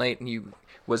me last night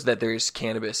was that there's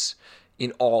cannabis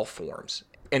in all forms,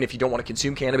 and if you don't want to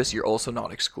consume cannabis, you're also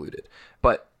not excluded.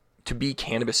 But to be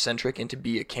cannabis centric and to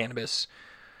be a cannabis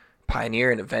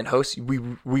pioneer and event host, we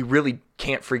really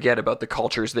can't forget about the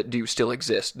cultures that do still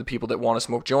exist. The people that want to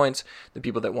smoke joints, the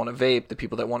people that want to vape, the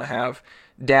people that want to have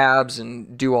dabs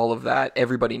and do all of that.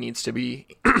 Everybody needs to be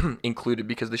included,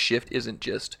 because the shift isn't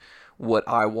just what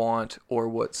I want or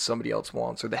what somebody else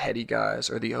wants or the heady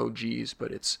guys or the OGs,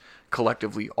 but it's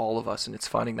collectively all of us, and it's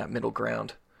finding that middle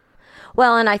ground.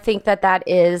 Well, and I think that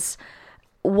is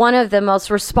one of the most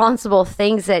responsible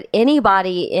things that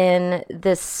anybody in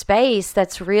this space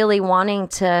that's really wanting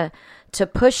to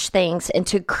push things and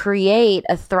to create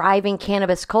a thriving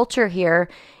cannabis culture here.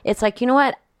 It's like, you know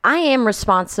what? I am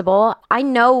responsible. I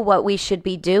know what we should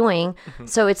be doing.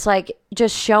 So it's like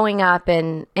just showing up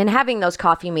and having those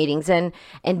coffee meetings and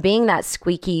being that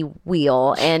squeaky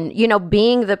wheel and,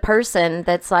 being the person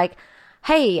that's like,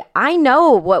 hey, I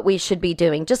know what we should be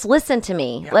doing. Just listen to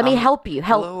me. Let me help you.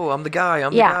 Hello, I'm the guy.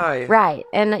 I'm the guy. Right.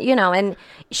 And, and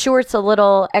sure, it's a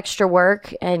little extra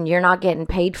work and you're not getting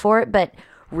paid for it, but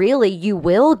really you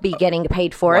will be getting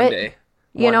paid for it. Day.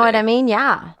 You know what I mean?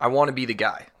 Yeah. I want to be the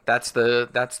guy. That's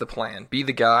the plan. Be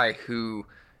the guy who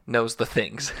knows the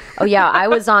things. Oh yeah, I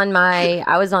was on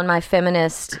my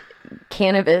feminist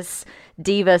cannabis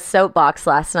diva soapbox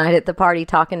last night at the party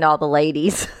talking to all the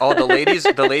ladies. Oh, the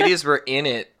ladies were in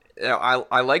it.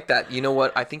 I like that. You know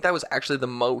what? I think that was actually the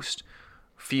most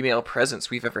female presence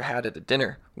we've ever had at a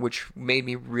dinner, which made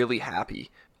me really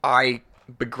happy. I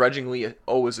begrudgingly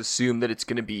always assume that it's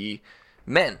going to be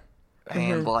men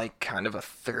and like kind of a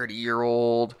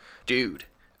 30-year-old dude.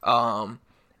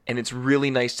 and it's really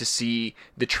nice to see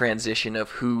the transition of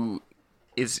who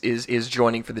is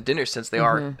joining for the dinner, since they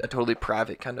are a totally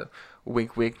private kind of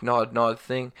wink wink nod nod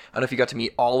thing. I don't know if you got to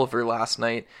meet Oliver last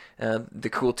night, the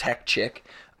cool tech chick.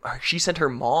 She sent her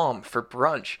mom for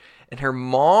brunch, and her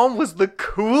mom was the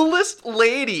coolest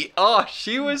lady. Oh,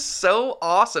 she was so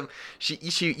awesome. She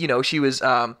was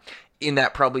in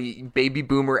that probably baby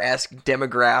boomer-esque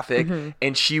demographic,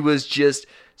 and she was just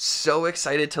so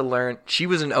excited to learn. She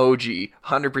was an OG,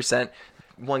 100%.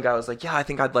 One guy was like, yeah, I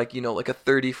think I'd like, like a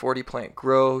 30, 40 plant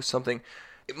grow, something.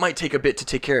 It might take a bit to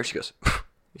take care of. She goes,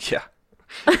 yeah.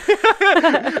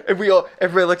 And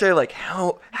everybody looked at her like,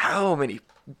 how many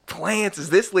plants does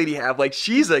this lady have? Like,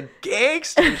 she's a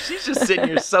gangster. She's just sitting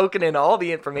here soaking in all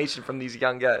the information from these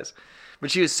young guys.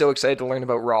 But she was so excited to learn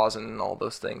about rosin and all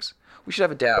those things. We should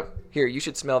have a dab. Here, you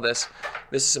should smell this.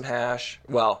 This is some hash.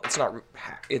 Well, it's not.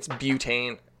 It's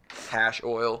butane hash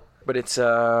oil, but it's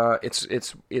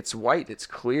white. It's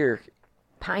clear.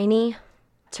 Piney,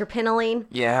 terpinolene.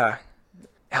 Yeah,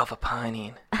 alpha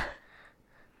pinene.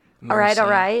 All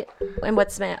right. And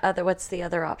what's the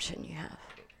other option you have?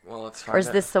 Well, let's find Or is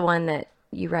out. this the one that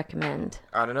you recommend?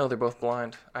 I don't know. They're both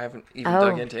blind. I haven't even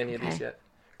dug into any of these yet.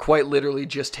 Quite literally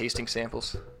just tasting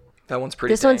samples. That one's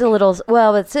pretty. This one's a little.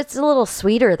 Well, it's a little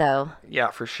sweeter though. Yeah,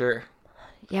 for sure.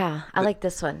 Yeah, I like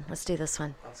this one. Let's do this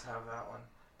one. Let's have that one.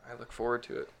 I look forward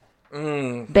to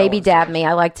it. Baby dab me.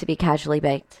 I like to be casually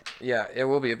baked. Yeah, it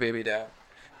will be a baby dab.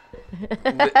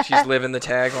 She's living the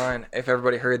tagline. If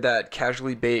everybody heard that,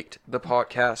 Casually Baked, the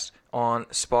podcast on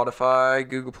Spotify,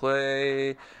 Google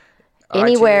Play,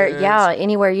 Anywhere, iTunes. yeah,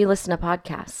 anywhere you listen to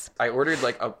podcasts. I ordered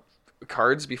like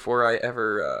cards before I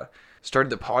ever started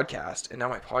the podcast, and now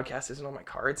my podcast isn't on my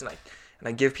cards, and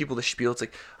I give people the spiel. It's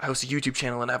like, I host a YouTube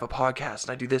channel and I have a podcast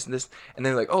and I do this and this, and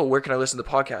they're like, oh, where can I listen to the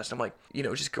podcast? I'm like,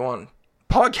 just go on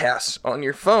podcasts on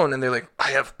your phone, and they're like,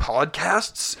 I have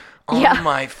podcasts on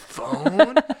my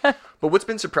phone. But what's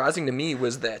been surprising to me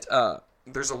was that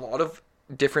there's a lot of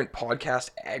different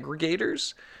podcast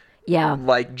aggregators. Yeah.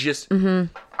 Like just,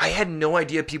 I had no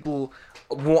idea people.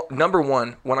 Number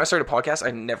one, when I started a podcast,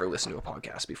 I never listened to a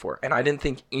podcast before, and I didn't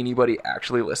think anybody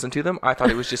actually listened to them. I thought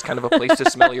it was just kind of a place to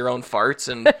smell your own farts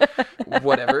and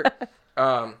whatever.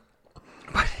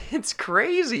 But it's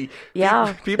crazy.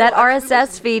 Yeah, people that actually RSS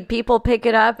listen. feed, people pick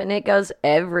it up and it goes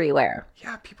everywhere.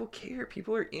 Yeah, people care.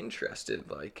 People are interested.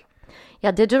 Like,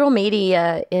 Yeah, digital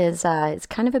media is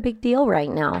kind of a big deal right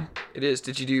now. it is.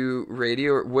 Did you do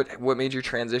radio, or what made your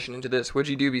transition into this? What'd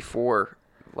you do before?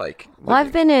 Like, Well,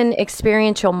 I've been in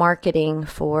experiential marketing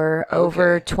for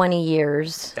over Okay. 20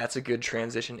 years. That's a good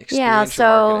transition. Yeah, Experiential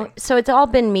marketing. so it's all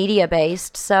been media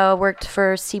based. So worked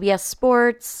for CBS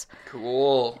Sports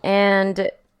Cool.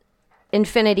 and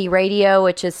Infinity Radio,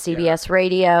 which is CBS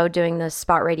Radio, doing the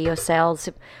spot radio sales.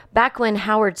 Back when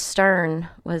Howard Stern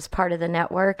was part of the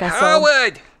network, I sold.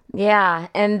 Howard! Yeah,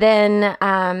 and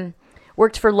then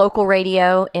worked for local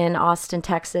radio in Austin,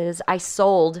 Texas. I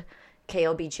sold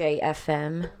KLBJ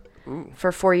FM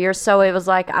for 4 years. So it was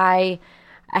like I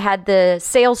had the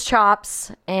sales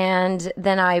chops, and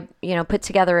then I put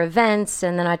together events,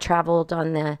 and then I traveled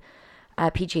on the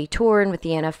PGA Tour and with the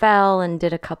NFL and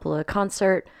did a couple of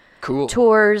concert Cool.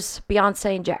 tours,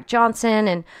 Beyonce and Jack Johnson.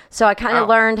 And so I kind of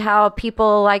Wow. learned how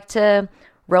people like to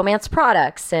romance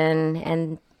products,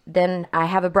 and then I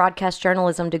have a broadcast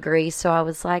journalism degree. So I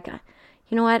was like,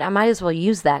 you know what? I might as well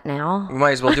use that now. We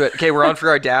might as well do it. Okay, we're on for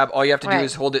our dab. All you have to do Right.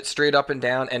 is hold it straight up and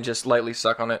down and just lightly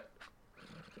suck on it.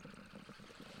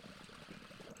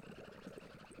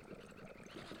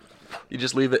 You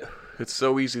just leave it. It's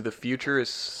so easy. The future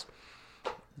is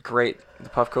great. The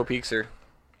Puffco Peaks are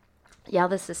Yeah,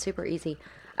 this is super easy.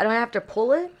 I don't have to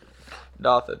pull it.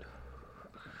 nothing.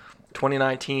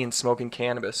 2019, smoking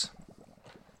cannabis.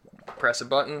 Press a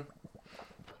button.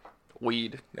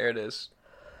 Weed. There it is.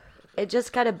 It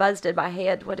just kind of buzzed in my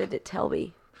head. What did it tell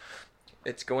me?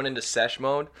 It's going into sesh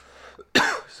mode.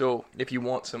 So if you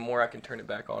want some more, I can turn it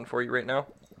back on for you right now.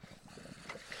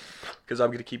 Because I'm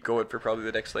going to keep going for probably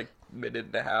the next minute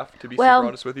and a half, to be Well- super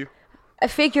honest with you. I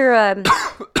figure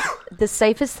the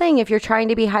safest thing, if you're trying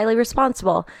to be highly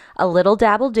responsible, a little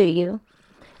dab will do you.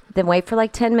 Then wait for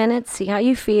 10 minutes, see how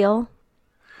you feel,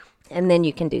 and then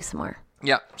you can do some more.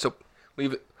 Yeah, so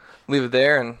leave it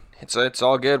there, and it's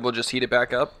all good. We'll just heat it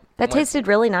back up. That tasted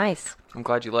really nice. I'm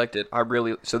glad you liked it.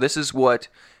 So this is what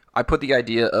I put the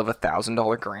idea of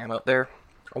 $1,000 gram out there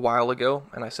a while ago,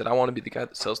 and I said I want to be the guy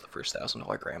that sells the first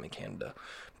 $1,000 gram in Canada.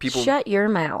 People, Shut your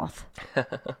mouth.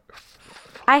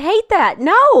 I hate that.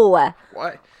 No.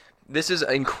 why? This is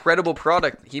an incredible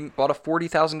product. He bought a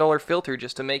 $40,000 filter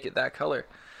just to make it that color.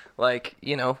 Like,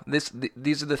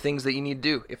 these are the things that you need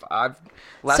to do.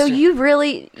 So you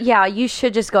really, you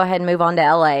should just go ahead and move on to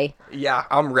LA. Yeah,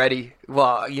 I'm ready.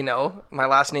 Well, my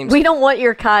last name's... We don't want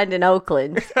your kind in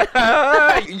Oakland.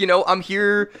 I'm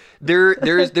here.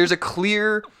 There's a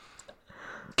clear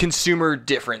consumer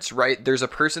difference, right? There's a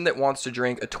person that wants to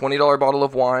drink a $20 bottle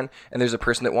of wine, and there's a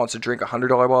person that wants to drink a $100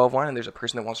 bottle of wine, and there's a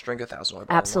person that wants to drink a $1,000 bottle of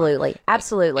wine.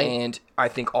 Absolutely. And I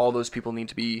think all those people need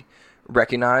to be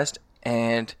recognized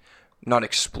and not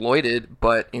exploited,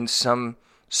 but in some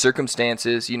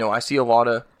circumstances, I see a lot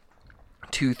of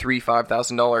 $2,000, $3,000,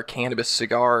 $5,000 cannabis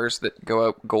cigars that go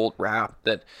out gold wrapped.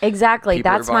 Exactly.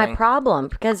 That's my problem,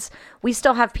 because we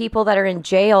still have people that are in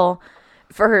jail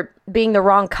for being the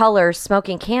wrong color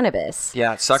smoking cannabis.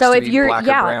 Yeah, it sucks to be black or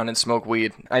brown and smoke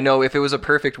weed. I know if it was a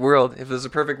perfect world,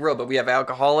 but we have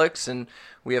alcoholics and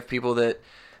we have people that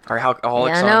are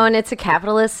alcoholics. Yeah, I know, and it's a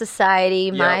capitalist society.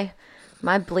 Yep.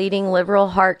 My bleeding liberal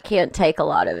heart can't take a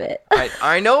lot of it.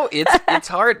 I know, it's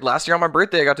hard. Last year on my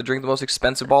birthday, I got to drink the most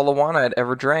expensive bottle of wine I had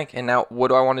ever drank. And now what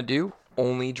do I want to do?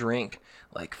 Only drink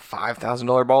like $5,000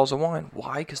 bottles of wine.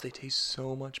 Why? Because they taste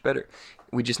so much better.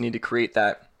 We just need to create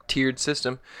that tiered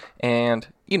system, and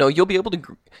you'll be able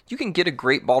to, you can get a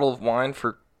great bottle of wine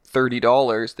for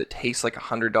 $30 that tastes like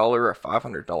 $100 or a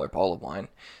 $500 bottle of wine.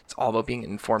 It's all about being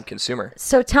an informed consumer.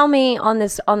 So tell me, on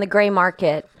the gray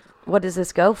market, what does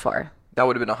this go for? That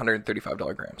would have been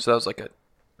 $135 gram, so that was like a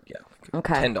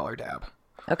 $10 dab.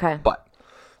 Okay. But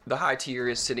the high tier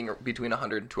is sitting between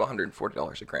 $100 to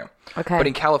 $140 a gram. Okay. But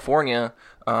in California,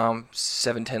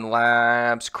 710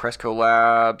 Labs, Cresco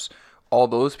Labs, all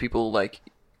those people, like,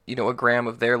 a gram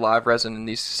of their live resin in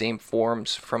these same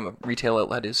forms from a retail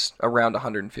outlet is around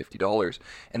 $150.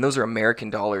 And those are American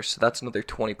dollars, so that's another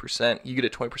 20%. You get a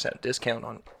 20% discount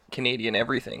on Canadian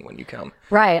everything when you come.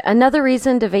 Right. Another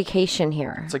reason to vacation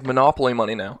here. It's like Monopoly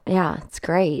money now. Yeah, it's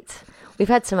great. We've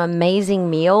had some amazing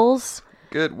meals.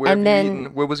 Good. Where have you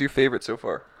eaten? What was your favorite so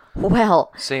far?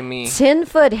 Well, Same me.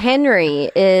 10-Foot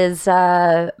Henry is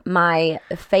my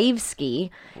fave-ski.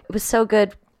 It was so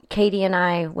good. Katie and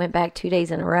I went back 2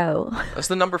 days in a row. That's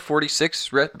the number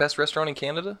 46 best restaurant in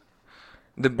Canada?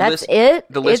 That's it?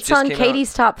 It's on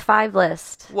Katie's top 5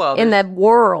 list in the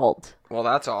world. Well,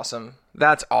 that's awesome.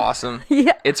 That's awesome.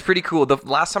 Yeah. It's pretty cool. The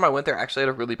last time I went there, I actually had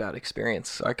a really bad experience.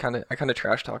 So I kind of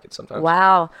trash talk it sometimes.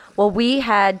 Wow. Well, we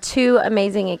had 2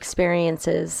 amazing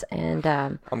experiences, and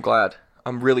I'm glad.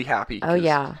 I'm really happy. Oh,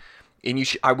 yeah.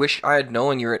 And I wish I had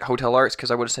known you're at Hotel Arts,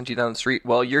 because I would have sent you down the street.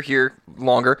 Well, you're here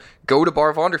longer. Go to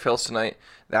Bar Vonderfels tonight.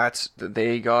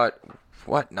 They got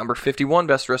number 51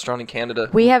 best restaurant in Canada.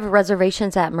 We have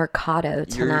reservations at Mercado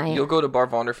tonight. You'll go to Bar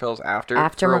Vonderfels after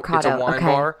Mercado. It's a wine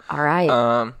bar. All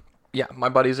right. Yeah, my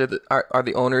buddies are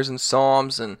the owners, and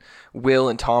Psalms and Will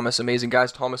and Thomas, amazing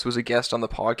guys. Thomas was a guest on the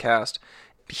podcast.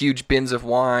 Huge bins of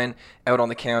wine out on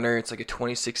the counter. It's like a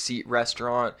 26-seat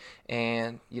restaurant,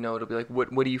 and it'll be like,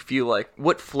 what do you feel like?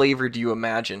 What flavor do you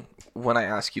imagine when I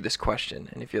ask you this question?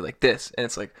 And if you're like this, and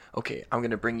it's like, okay, I'm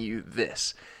gonna bring you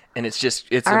this, and it's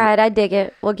all right. I dig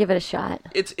it. We'll give it a shot.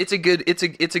 It's a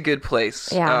good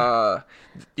place. Yeah.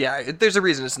 There's a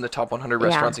reason it's in the top 100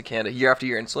 restaurants in Canada year after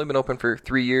year, and it's only been open for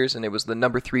 3 years, and it was the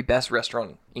number 3 best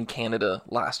restaurant in Canada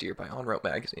last year by En Route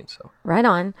magazine. So right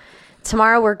on.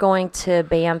 Tomorrow we're going to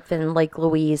Banff and Lake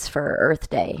Louise for Earth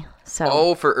Day.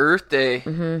 So for Earth Day,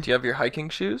 do you have your hiking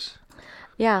shoes?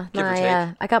 Yeah,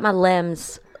 I got my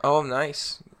Lems. Oh,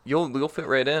 nice. You'll fit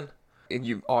right in. And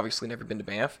you've obviously never been to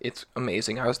Banff. It's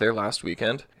amazing. I was there last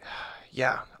weekend.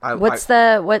 Yeah. What's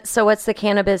the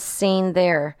cannabis scene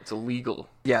there? It's illegal.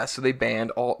 Yeah, so they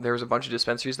banned there was a bunch of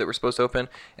dispensaries that were supposed to open,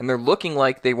 and they're looking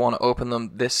like they want to open them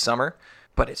this summer,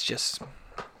 but it's just...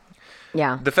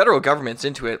 Yeah. The federal government's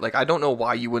into it. Like, I don't know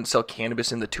why you wouldn't sell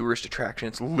cannabis in the tourist attraction.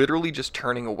 It's literally just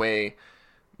turning away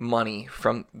money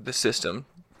from the system.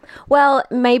 Well,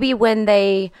 maybe when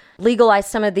they legalize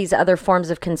some of these other forms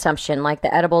of consumption, like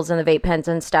the edibles and the vape pens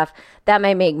and stuff, that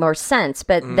may make more sense.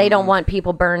 But they don't want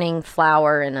people burning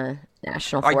flower in a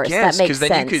national forest. I guess, that makes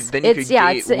sense. Then you could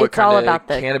gauge what all kind about of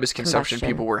the cannabis consumption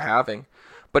people were having.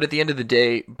 But at the end of the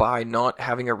day, by not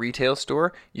having a retail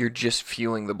store, you're just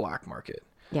fueling the black market.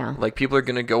 Yeah. Like, people are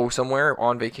going to go somewhere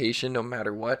on vacation no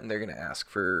matter what, and they're going to ask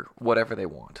for whatever they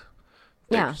want.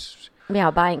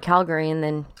 Yeah, buy in Calgary, and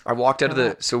then... I walked out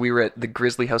of so we were at the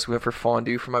Grizzly House. We went for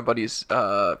fondue for my buddy's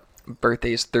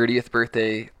birthday, his 30th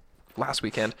birthday last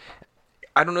weekend.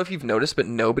 I don't know if you've noticed, but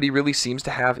nobody really seems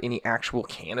to have any actual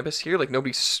cannabis here. Like,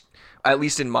 nobody's... At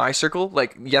least in my circle,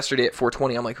 like yesterday at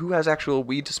 420, I'm like, who has actual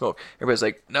weed to smoke? Everybody's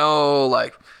like, no,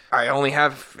 like, I only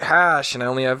have hash and I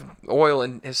only have oil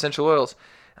and essential oils.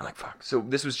 I'm like, fuck. So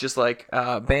this was just like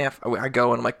Banff. I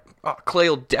go and I'm like, oh, Clay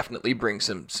will definitely bring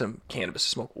some cannabis to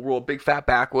smoke. We'll roll a big fat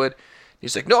backwood.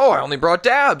 He's like, no, I only brought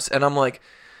dabs. And I'm like,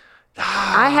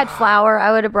 I had flour.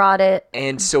 I would have brought it.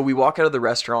 and so we walk out of the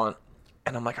restaurant,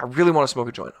 and I'm like, I really want to smoke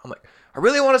a joint. I'm like, I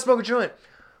really want to smoke a joint.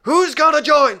 Who's got a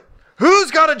joint?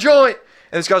 Who's got a joint?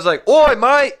 And this guy's like, oi,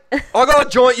 mate, I got a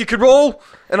joint you could roll.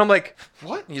 And I'm like,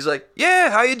 what? And he's like, yeah,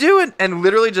 how you doing? And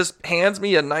literally just hands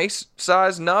me a nice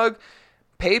size nug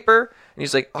paper. And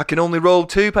he's like, I can only roll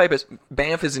 2 papers.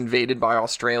 Banff is invaded by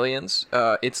Australians.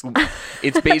 It's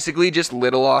basically just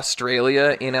little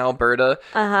Australia in Alberta.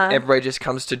 Everybody just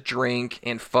comes to drink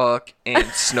and fuck and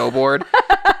snowboard.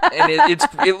 And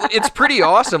it's pretty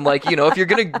awesome. Like, you know, if you're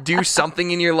going to do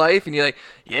something in your life and you're like,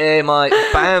 yeah, mate,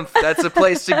 Banff, that's the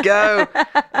place to go.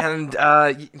 And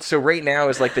so right now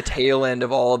is like the tail end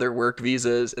of all their work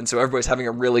visas. And so everybody's having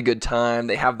a really good time.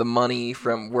 They have the money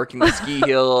from working the ski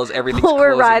hills. Everything's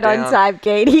We're right down. on time,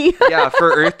 Katie. Yeah, for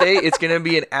Earth Day, it's going to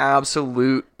be an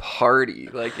absolute party.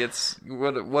 Like, it's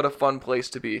what a fun place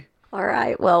to be. All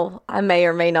right. Well, I may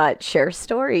or may not share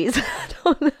stories. I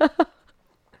don't know.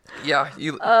 Yeah,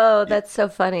 Oh, that's so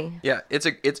funny. yeah, it's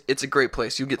a great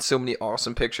place. You get so many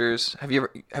awesome pictures. Have you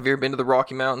ever been to the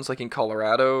Rocky Mountains, like in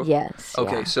Colorado? Yes.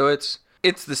 Okay, yeah. so it's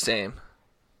the same.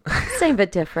 Same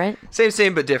but different.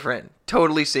 Same but different.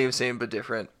 Totally same but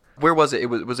different. Where was it?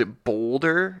 Was it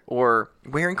Boulder or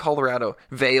where in Colorado?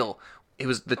 Vail. It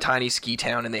was the tiny ski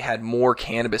town, and they had more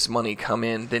cannabis money come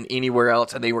in than anywhere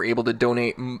else, and they were able to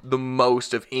donate the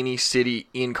most of any city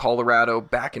in Colorado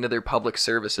back into their public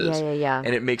services. Yeah.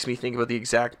 And it makes me think about the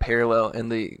exact parallel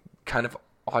and the kind of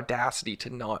audacity to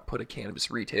not put a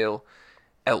cannabis retail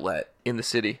outlet in the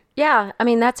city. Yeah. I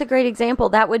mean, that's a great example.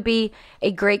 That would be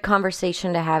a great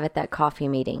conversation to have at that coffee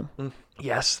meeting.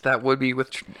 Yes, that would be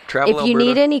with Travel If you Alberta.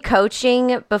 need any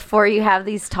coaching before you have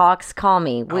these talks, call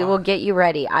me. We will get you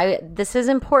ready. This is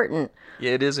important.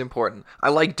 Yeah, it is important. I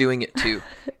like doing it too.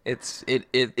 It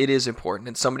is important,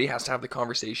 and somebody has to have the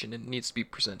conversation, and it needs to be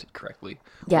presented correctly,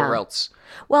 Yeah. or else.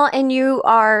 Well, and you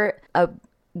are a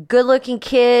good-looking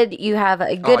kid. You have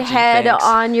a good gee, head thanks.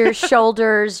 on your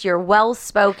shoulders. You're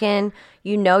well-spoken.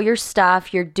 You know your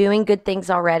stuff. You're doing good things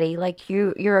already. Like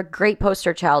you're a great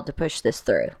poster child to push this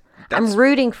through. I'm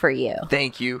rooting for you.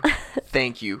 Thank you.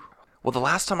 Well, the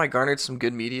last time I garnered some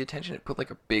good media attention, it put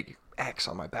like a big X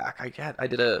on my back. I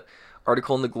did a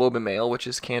article in the Globe and Mail, which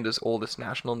is Canada's oldest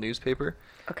national newspaper.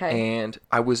 Okay. And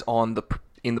I was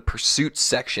in the pursuit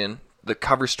section. The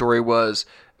cover story was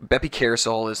Beppe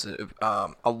Carousel is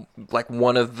like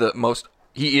one of the most.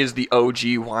 He is the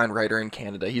OG wine writer in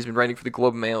Canada. He's been writing for the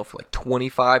Globe and Mail for like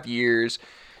 25 years.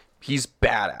 He's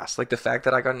badass. Like the fact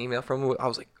that I got an email from him, I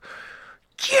was like,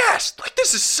 yes, like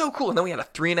this is so cool. And then we had a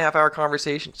 3.5-hour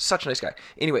conversation. Such a nice guy.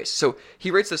 Anyways, so he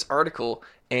writes this article,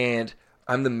 and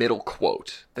I'm the middle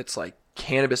quote that's like,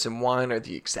 cannabis and wine are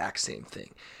the exact same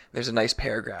thing. There's a nice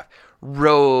paragraph.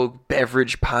 Rogue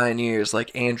beverage pioneers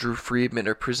like Andrew Friedman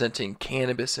are presenting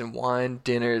cannabis and wine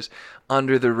dinners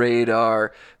under the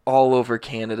radar all over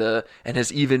Canada, and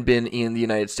has even been in the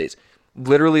United States.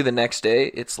 Literally the next day,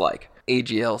 it's like,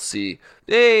 AGLC,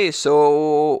 hey,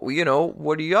 so, you know,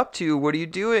 what are you up to? What are you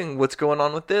doing? What's going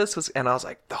on with this? And I was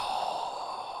like,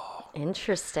 oh.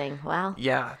 Interesting. Wow.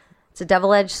 Yeah. It's a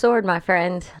double-edged sword, my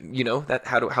friend. You know, that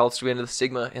how else do we end the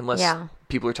stigma unless Yeah.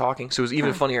 people are talking? So it was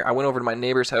even funnier. I went over to my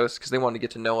neighbor's house because they wanted to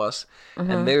get to know us.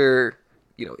 And they're,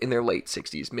 you know, in their late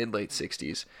 60s, mid-late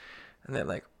 60s. And they're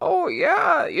like, oh,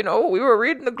 yeah, you know, we were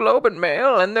reading the Globe and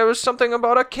Mail, and there was something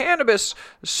about a cannabis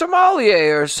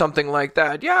sommelier or something like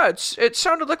that. Yeah, it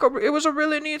sounded like it was a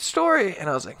really neat story. And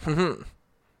I was like,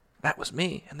 that was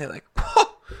me. And they're like,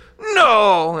 oh,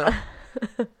 no.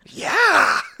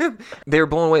 Yeah. They were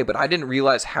blown away, but I didn't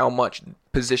realize how much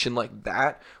position like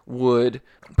that would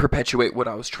perpetuate what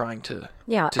I was trying to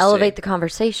elevate say. the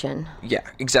conversation. Yeah,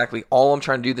 exactly. All I'm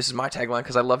trying to do, this is my tagline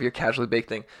because I love your casually baked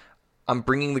thing. I'm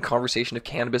bringing the conversation of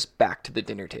cannabis back to the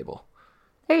dinner table.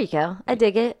 There you go. I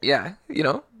dig it. Yeah, you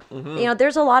know. You know,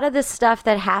 there's a lot of this stuff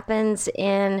that happens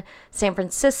in San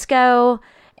Francisco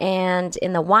and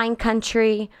in the wine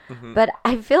country, but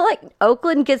I feel like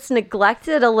Oakland gets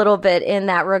neglected a little bit in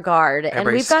that regard.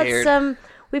 Everybody's And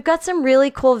we've got some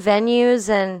really cool venues,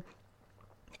 and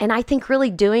I think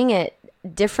really doing it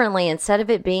differently instead of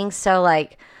it being so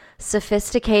like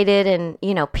sophisticated and,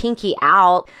 you know, pinky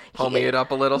out. Homie it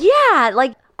up a little. Yeah,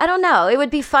 like I don't know. It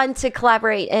would be fun to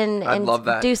collaborate and love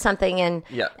that. do something and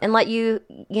Yeah. and let you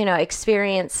know,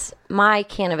 experience my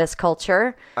cannabis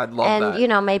culture. I'd love and, that. you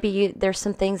know, maybe there's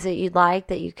some things that you'd like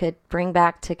that you could bring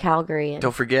back to Calgary. And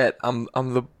Don't forget, I'm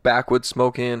the backwoods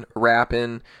smoking,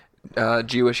 rapping,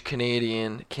 Jewish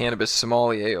Canadian cannabis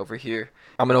sommelier over here.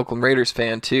 I'm an Oakland Raiders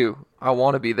fan too. I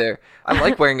want to be there. I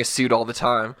like wearing a suit all the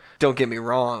time. Don't get me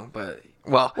wrong, but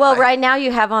well, right now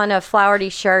you have on a flowery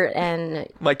shirt and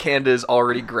my Canada's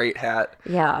already great hat.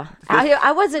 yeah.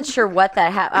 I wasn't sure what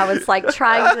that hat. I was like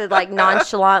trying to like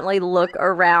nonchalantly look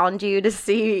around you to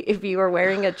see if you were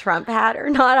wearing a Trump hat or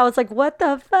not. I was like, what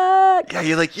the fuck? Yeah,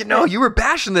 you're like, you were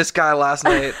bashing this guy last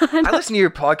night. I listened to your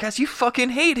podcast. You fucking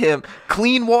hate him.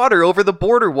 Clean water over the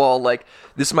border wall. Like,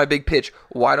 this is my big pitch.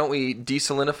 Why don't we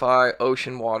desalinify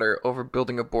ocean water over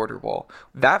building a border wall?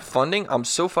 That funding, I'm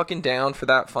so fucking down for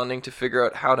that funding to figure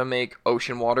out how to make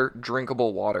ocean water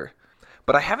drinkable water.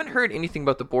 But I haven't heard anything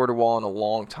about the border wall in a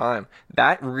long time.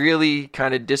 That really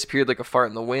kind of disappeared like a fart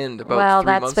in the wind about 3 months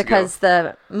ago. Well, that's because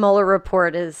the Mueller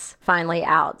report is finally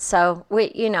out. So,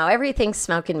 everything's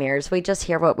smoke and mirrors. We just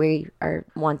hear what we are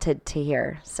wanted to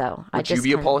hear. So, Would you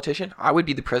be a politician? I would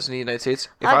be the president of the United States.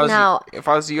 If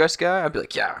I was the U.S. guy, I'd be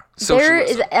like, yeah,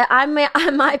 socialism. I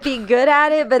might be good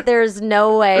at it, but there's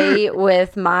no way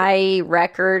with my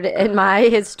record and my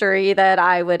history that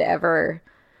I would ever...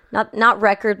 Not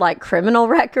record like criminal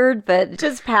record, but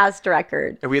just past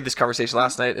record. And we had this conversation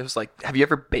last night. It was like, have you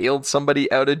ever bailed somebody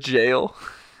out of jail?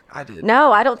 I did.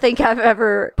 No, I don't think I've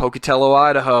ever. Pocatello,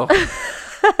 Idaho.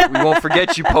 We won't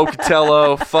forget you,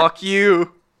 Pocatello. Fuck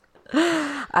you.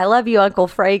 I love you, Uncle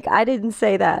Frank. I didn't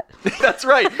say that. That's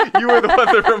right. You were the one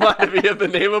that reminded me of the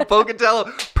name of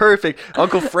Pocatello. Perfect.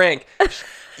 Uncle Frank.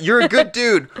 You're a good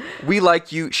dude. We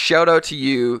like you. Shout out to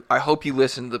you. I hope you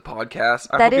listen to the podcast.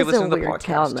 I hope you listen to the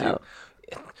podcast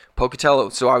too. Pocatello.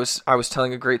 So I was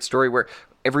telling a great story where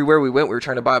everywhere we went, we were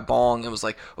trying to buy a bong. It was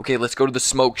like, okay, let's go to the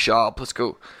smoke shop. Let's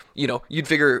go. You'd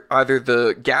figure either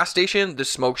the gas station, the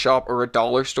smoke shop, or a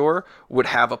dollar store would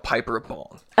have a pipe or a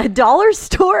bong. A dollar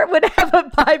store would have a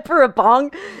pipe or a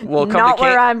bong? Well, not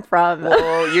where I'm from.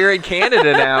 Well, you're in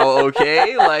Canada now,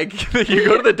 okay? Like, you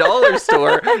go to the dollar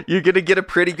store, you're going to get a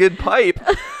pretty good pipe.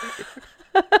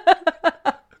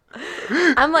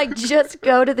 I'm like, just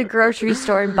go to the grocery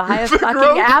store and buy a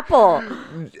fucking apple.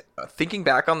 Thinking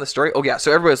back on the story, oh yeah,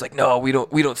 so everybody's like, no, we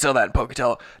don't sell that in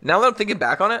Pocatello. Now that I'm thinking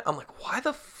back on it, I'm like, why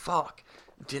the fuck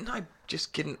didn't I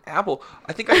just get an apple?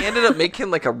 I think I ended up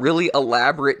making like a really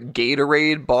elaborate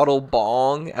Gatorade bottle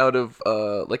bong out of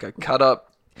like a cut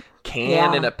up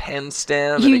can and a pen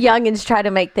stem. You youngins try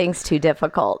to make things too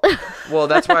difficult. Well,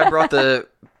 that's why I brought the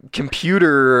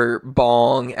computer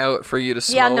bong out for you to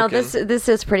smoke. Yeah, no, this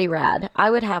is pretty rad.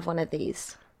 I would have one of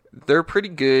these. They're pretty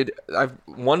good.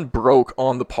 One broke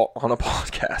on a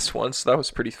podcast once. That was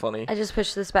pretty funny. I just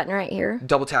pushed this button right here.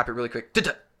 Double tap it really quick.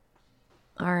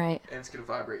 All right. And it's gonna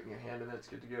vibrate in your hand, and then it's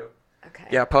good to go. Okay.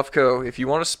 Yeah, Puffco, if you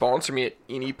want to sponsor me at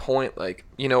any point, like,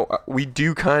 we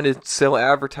do kind of sell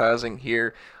advertising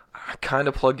here. I kind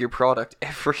of plug your product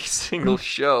every single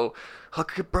show.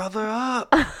 Hook your brother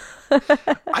up.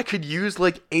 I could use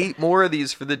like 8 more of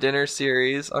these for the dinner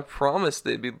series. I promise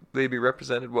they'd be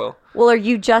represented well. Well, are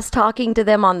you just talking to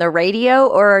them on the radio,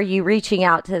 or are you reaching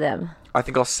out to them? I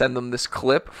think I'll send them this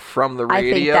clip from the radio.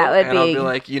 I think that would I'll be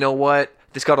like, you know what?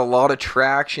 This got a lot of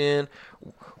traction.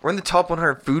 We're in the top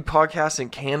 100 food podcasts in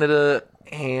Canada,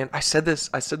 and I said this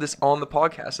on the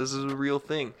podcast. This is a real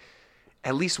thing.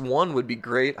 At least one would be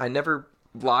great. I never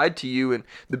lied to you, and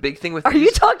the big thing with are you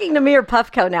talking to me or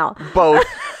Puffco now? Both.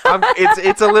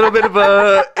 It's a little bit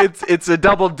of it's a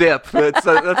double dip. That's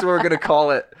what we're gonna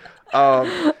call it.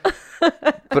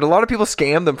 But a lot of people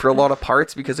scam them for a lot of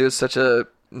parts because it was such a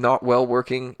not well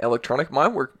working electronic.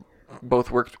 Mine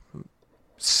both worked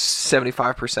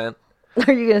 75%.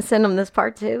 Are you gonna send them this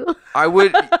part too? I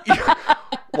would.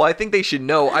 Well, I think they should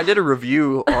know. I did a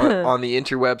review on the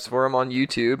interwebs for them on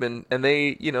YouTube, and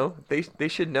they, they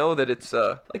should know that it's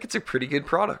a pretty good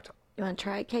product. You want to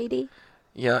try it, Katie?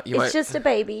 Yeah, It's just a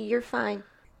baby. You're fine.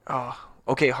 Oh,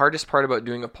 okay. Hardest part about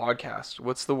doing a podcast.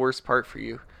 What's the worst part for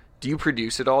you? Do you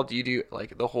produce it all? Do you do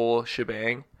like the whole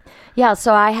shebang? Yeah.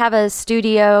 So I have a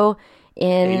studio.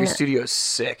 Yeah, your studio is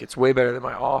sick. It's way better than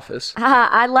my office.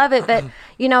 I love it, but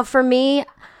for me,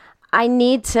 I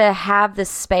need to have the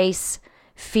space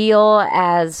feel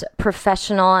as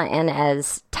professional and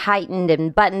as tightened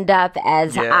and buttoned up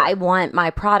as I want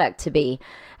my product to be.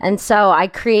 And so I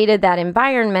created that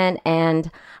environment,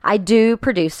 and I do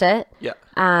produce it. Yeah.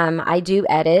 I do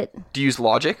edit. Do you use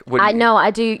Logic? I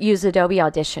do use Adobe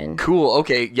Audition. Cool.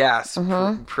 Okay. Yes.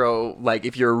 Pro. Like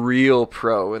if you're a real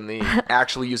pro in the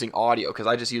actually using audio, because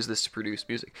I just use this to produce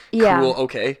music. Yeah. Cool.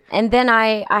 Okay. And then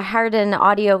I hired an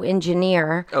audio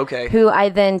engineer. Okay. Who I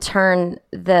then turn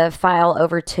the file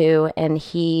over to, and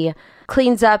he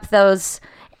cleans up those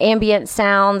ambient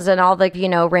sounds and all the,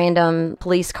 random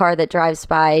police car that drives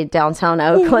by downtown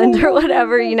Oakland or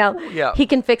whatever, Yeah. he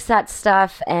can fix that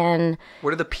stuff. And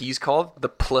What are the P's called?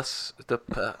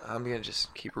 I'm going to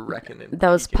just keep wrecking it.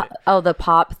 those, the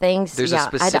pop things. There's a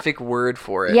specific word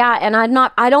for it. Yeah, and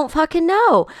I don't fucking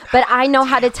know, but I know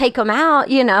how to take them out,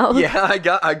 Yeah,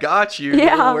 I got you.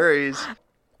 Yeah. No worries.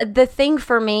 The thing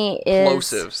for me is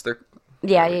Plosives. They're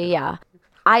Yeah.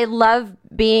 I love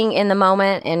being in the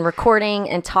moment and recording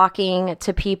and talking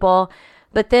to people.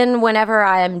 But then whenever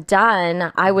I am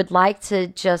done, I would like to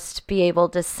just be able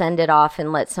to send it off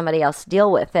and let somebody else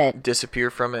deal with it. disappear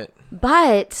from it.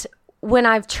 But when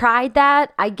I've tried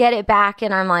that, I get it back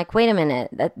and I'm like, wait a minute,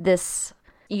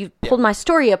 you pulled my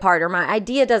story apart, or my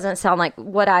idea doesn't sound like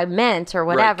what I meant, or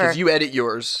whatever. Right, because you edit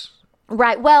yours.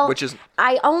 Right. Well, Which is-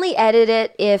 I only edit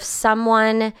it if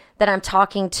someone that I'm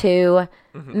talking to,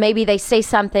 maybe they say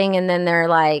something and then they're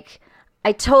like,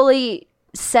 I totally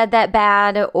said that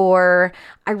bad, or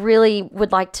I really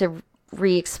would like to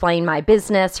re-explain my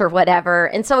business or whatever.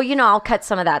 And so, I'll cut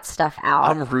some of that stuff out.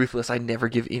 I'm ruthless. I never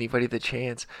give anybody the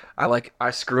chance.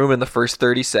 I screw them in the first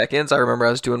 30 seconds. I remember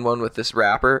I was doing one with this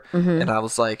rapper, and I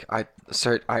was like, I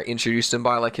introduced him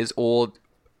by like his old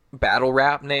battle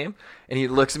rap name, and he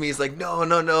looks at me, he's like,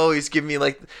 no, he's giving me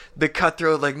like the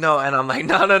cutthroat, like, no, and I'm like,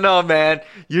 no, man,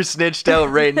 you're snitched out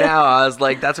right now. I was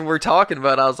like, that's what we're talking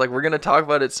about. I was like, we're gonna talk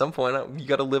about it at some point. You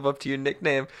gotta live up to your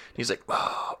nickname. And he's like,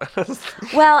 oh.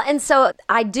 Well, and so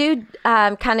I do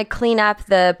kind of clean up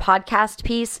the podcast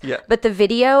piece, but the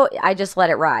video, I just let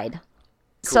it ride.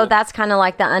 So that's kind of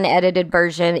like the unedited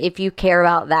version. If you care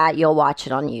about that, you'll watch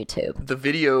it on YouTube. The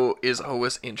video is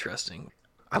always interesting.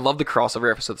 I love the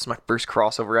crossover episode. This is my first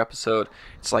crossover episode.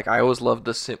 It's like I always loved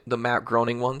the Matt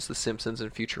Groening ones, The Simpsons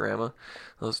and Futurama.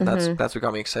 That's what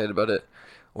got me excited about it.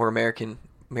 Or American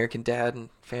Dad and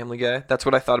Family Guy. That's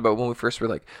what I thought about when we first were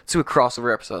like, let's do a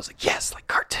crossover episode. I was like, yes, like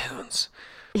cartoons.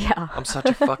 Yeah. I'm such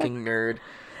a fucking nerd.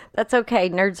 That's okay.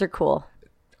 Nerds are cool.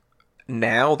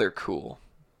 Now they're cool.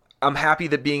 I'm happy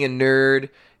that being a nerd,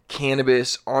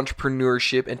 cannabis,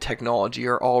 entrepreneurship, and technology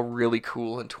are all really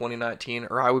cool in 2019,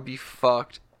 or I would be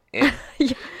fucked and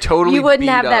totally You wouldn't beat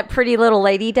have up. that pretty little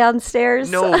lady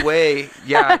downstairs. No way.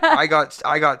 Yeah, I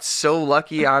got so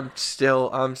lucky. I'm still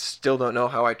don't know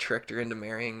how I tricked her into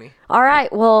marrying me. All right.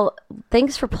 Well,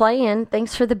 thanks for playing.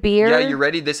 Thanks for the beer. Yeah, you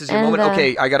ready? This is your And, moment.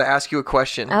 Okay, I got to ask you a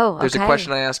question. Oh, There's a okay.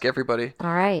 question I ask everybody.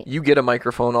 All right. You get a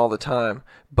microphone all the time,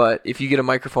 but if you get a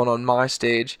microphone on my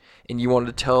stage and you wanted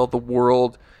to tell the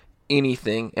world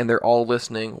anything and they're all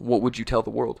listening, what would you tell the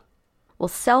world? Well,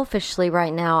 selfishly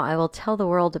right now, I will tell the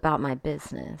world about my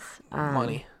business.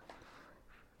 Money.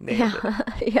 Nailed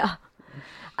it. Yeah.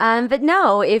 But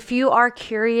no, if you are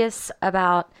curious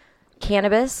about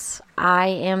cannabis, I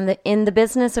am in the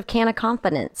business of Canna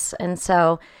Confidence. And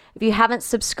so if you haven't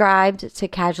subscribed to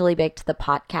Casually Baked the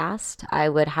podcast, I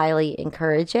would highly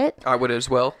encourage it. I would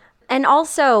as well. And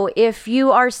also, if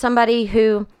you are somebody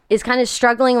who is kind of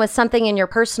struggling with something in your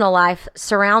personal life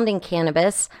surrounding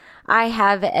cannabis, I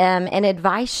have an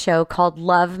advice show called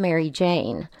Love, Mary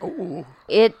Jane. Ooh.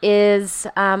 It is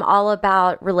all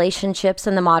about relationships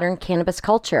in the modern cannabis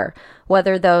culture,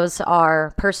 whether those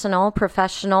are personal,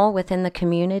 professional, within the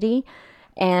community.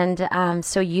 And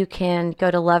so you can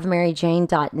go to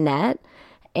lovemaryjane.net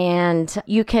and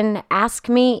you can ask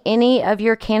me any of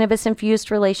your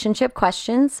cannabis-infused relationship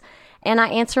questions, and I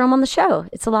answer them on the show.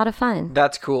 It's a lot of fun.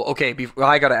 That's cool. Okay,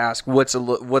 I gotta ask,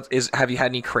 have you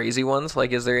had any crazy ones?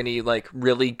 Like, is there any like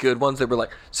really good ones that were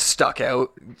like stuck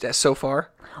out so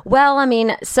far? Well, I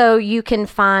mean, so you can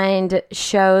find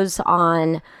shows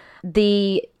on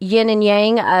the yin and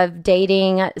yang of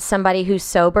dating somebody who's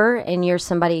sober and you're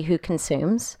somebody who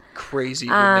consumes. Crazy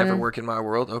would never work in my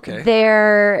world. Okay.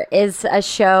 There is a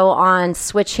show on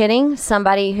switch hitting,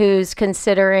 somebody who's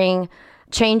considering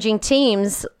changing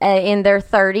teams in their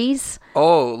 30s.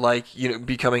 Oh, like,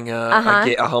 becoming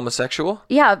a homosexual?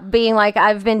 Yeah, being like,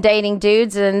 I've been dating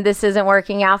dudes and this isn't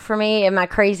working out for me. Am I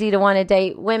crazy to want to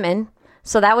date women?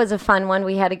 So that was a fun one.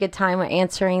 We had a good time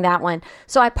answering that one.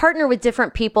 So I partner with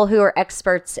different people who are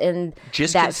experts in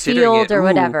that field or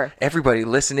whatever. Everybody,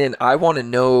 listen in. I want to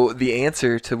know the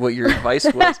answer to what your advice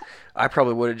was. I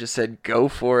probably would have just said, go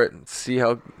for it and see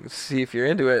if you're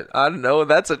into it. I don't know.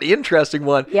 That's an interesting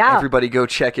one. Yeah. Everybody go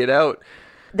check it out.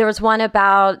 There was one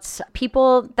about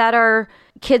people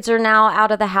kids are now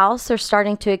out of the house. They're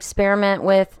starting to experiment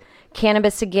with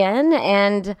cannabis again.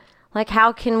 And like,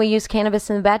 how can we use cannabis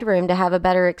in the bedroom to have a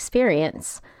better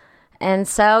experience? And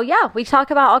so, yeah, we talk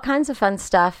about all kinds of fun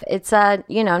stuff. It's,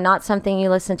 not something you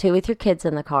listen to with your kids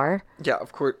in the car. Yeah,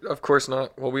 of course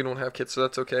not. Well, we don't have kids, so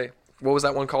that's okay. What was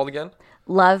that one called again?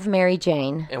 Love Mary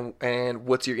Jane. And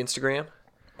what's your Instagram?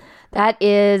 That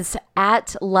is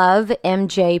at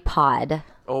LoveMJPod.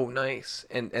 Oh, nice.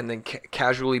 And then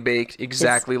Casually Baked,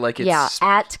 exactly like it's... Yeah,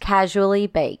 at Casually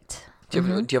Baked. Do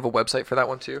you have a website for that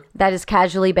one too? That is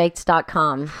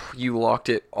casuallybaked.com. You locked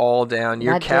it all down.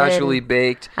 You're I did. Casually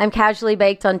Baked. I'm Casually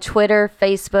Baked on Twitter,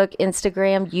 Facebook,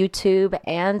 Instagram, YouTube,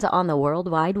 and on the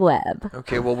World Wide Web.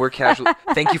 Okay, well, we're casual.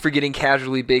 Thank you for getting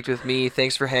Casually Baked with me.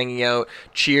 Thanks for hanging out.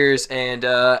 Cheers and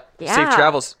safe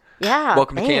travels. Yeah,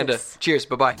 Welcome thanks. to Canada. Cheers.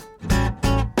 Bye-bye.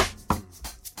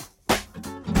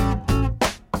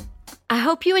 I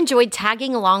hope you enjoyed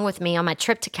tagging along with me on my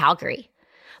trip to Calgary.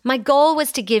 My goal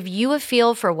was to give you a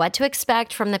feel for what to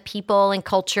expect from the people and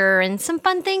culture and some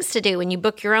fun things to do when you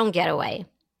book your own getaway.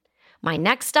 My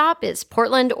next stop is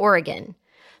Portland, Oregon.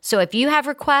 So if you have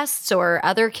requests or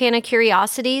other Canna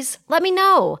curiosities, let me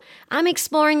know. I'm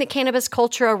exploring the cannabis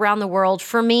culture around the world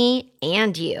for me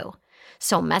and you.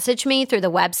 So message me through the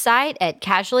website at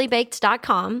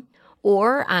casuallybaked.com,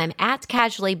 or I'm at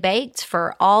Casually Baked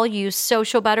for all you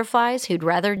social butterflies who'd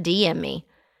rather DM me.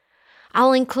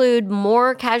 I'll include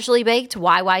more Casually Baked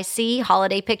YYC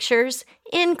holiday pictures,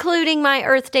 including my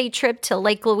Earth Day trip to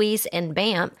Lake Louise and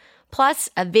Banff, plus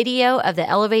a video of the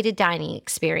elevated dining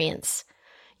experience.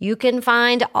 You can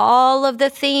find all of the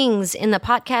things in the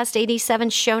Podcast 87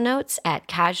 show notes at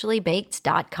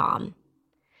casuallybaked.com.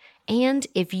 And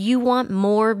if you want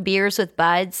more Beers with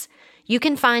Buds, you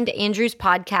can find Andrew's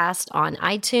podcast on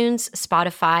iTunes,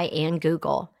 Spotify, and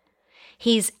Google.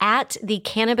 He's at the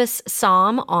Cannabis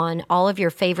Somm on all of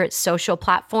your favorite social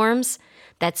platforms.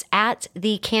 That's at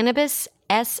the Cannabis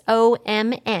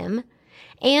SOMM.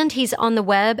 And he's on the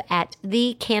web at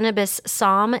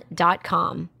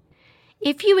thecannabissomm.com.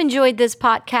 If you enjoyed this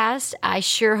podcast, I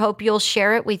sure hope you'll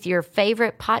share it with your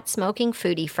favorite pot-smoking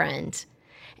foodie friend.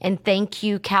 And thank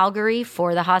you, Calgary,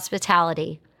 for the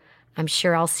hospitality. I'm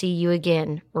sure I'll see you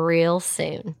again real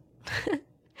soon.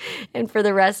 And for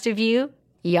the rest of you,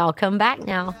 y'all come back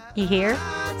now. You hear?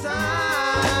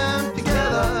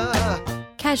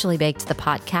 Casually Baked, the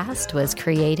podcast, was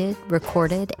created,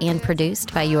 recorded, and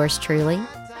produced by yours truly.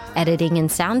 Editing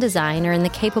and sound design are in the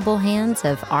capable hands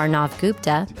of Arnav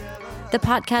Gupta. The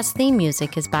podcast theme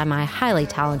music is by my highly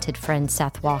talented friend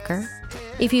Seth Walker.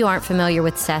 If you aren't familiar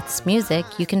with Seth's music,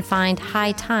 you can find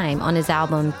High Time on his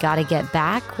album Gotta Get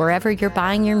Back wherever you're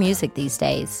buying your music these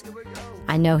days.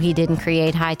 I know he didn't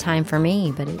create High Time for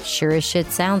me, but it sure as shit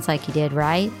sounds like he did,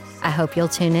 right? I hope you'll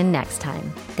tune in next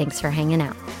time. Thanks for hanging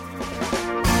out.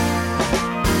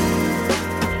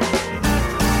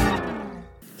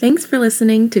 Thanks for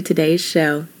listening to today's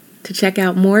show. To check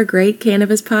out more great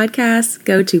cannabis podcasts,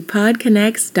 go to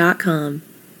podconnects.com.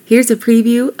 Here's a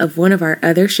preview of one of our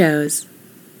other shows.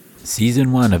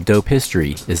 Season 1 of Dope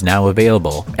History is now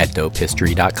available at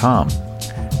dopehistory.com.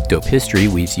 Dope History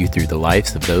weaves you through the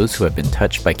lives of those who have been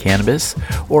touched by cannabis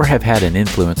or have had an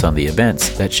influence on the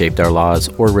events that shaped our laws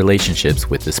or relationships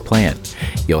with this plant.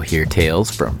 You'll hear tales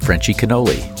from Frenchie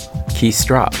Cannoli, Keith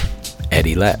Strop,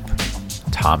 Eddie Lepp,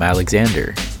 Tom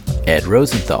Alexander, Ed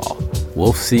Rosenthal,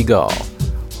 Wolf Seagal,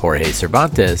 Jorge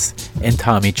Cervantes, and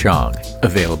Tommy Chong.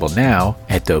 Available now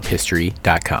at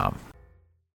dopehistory.com.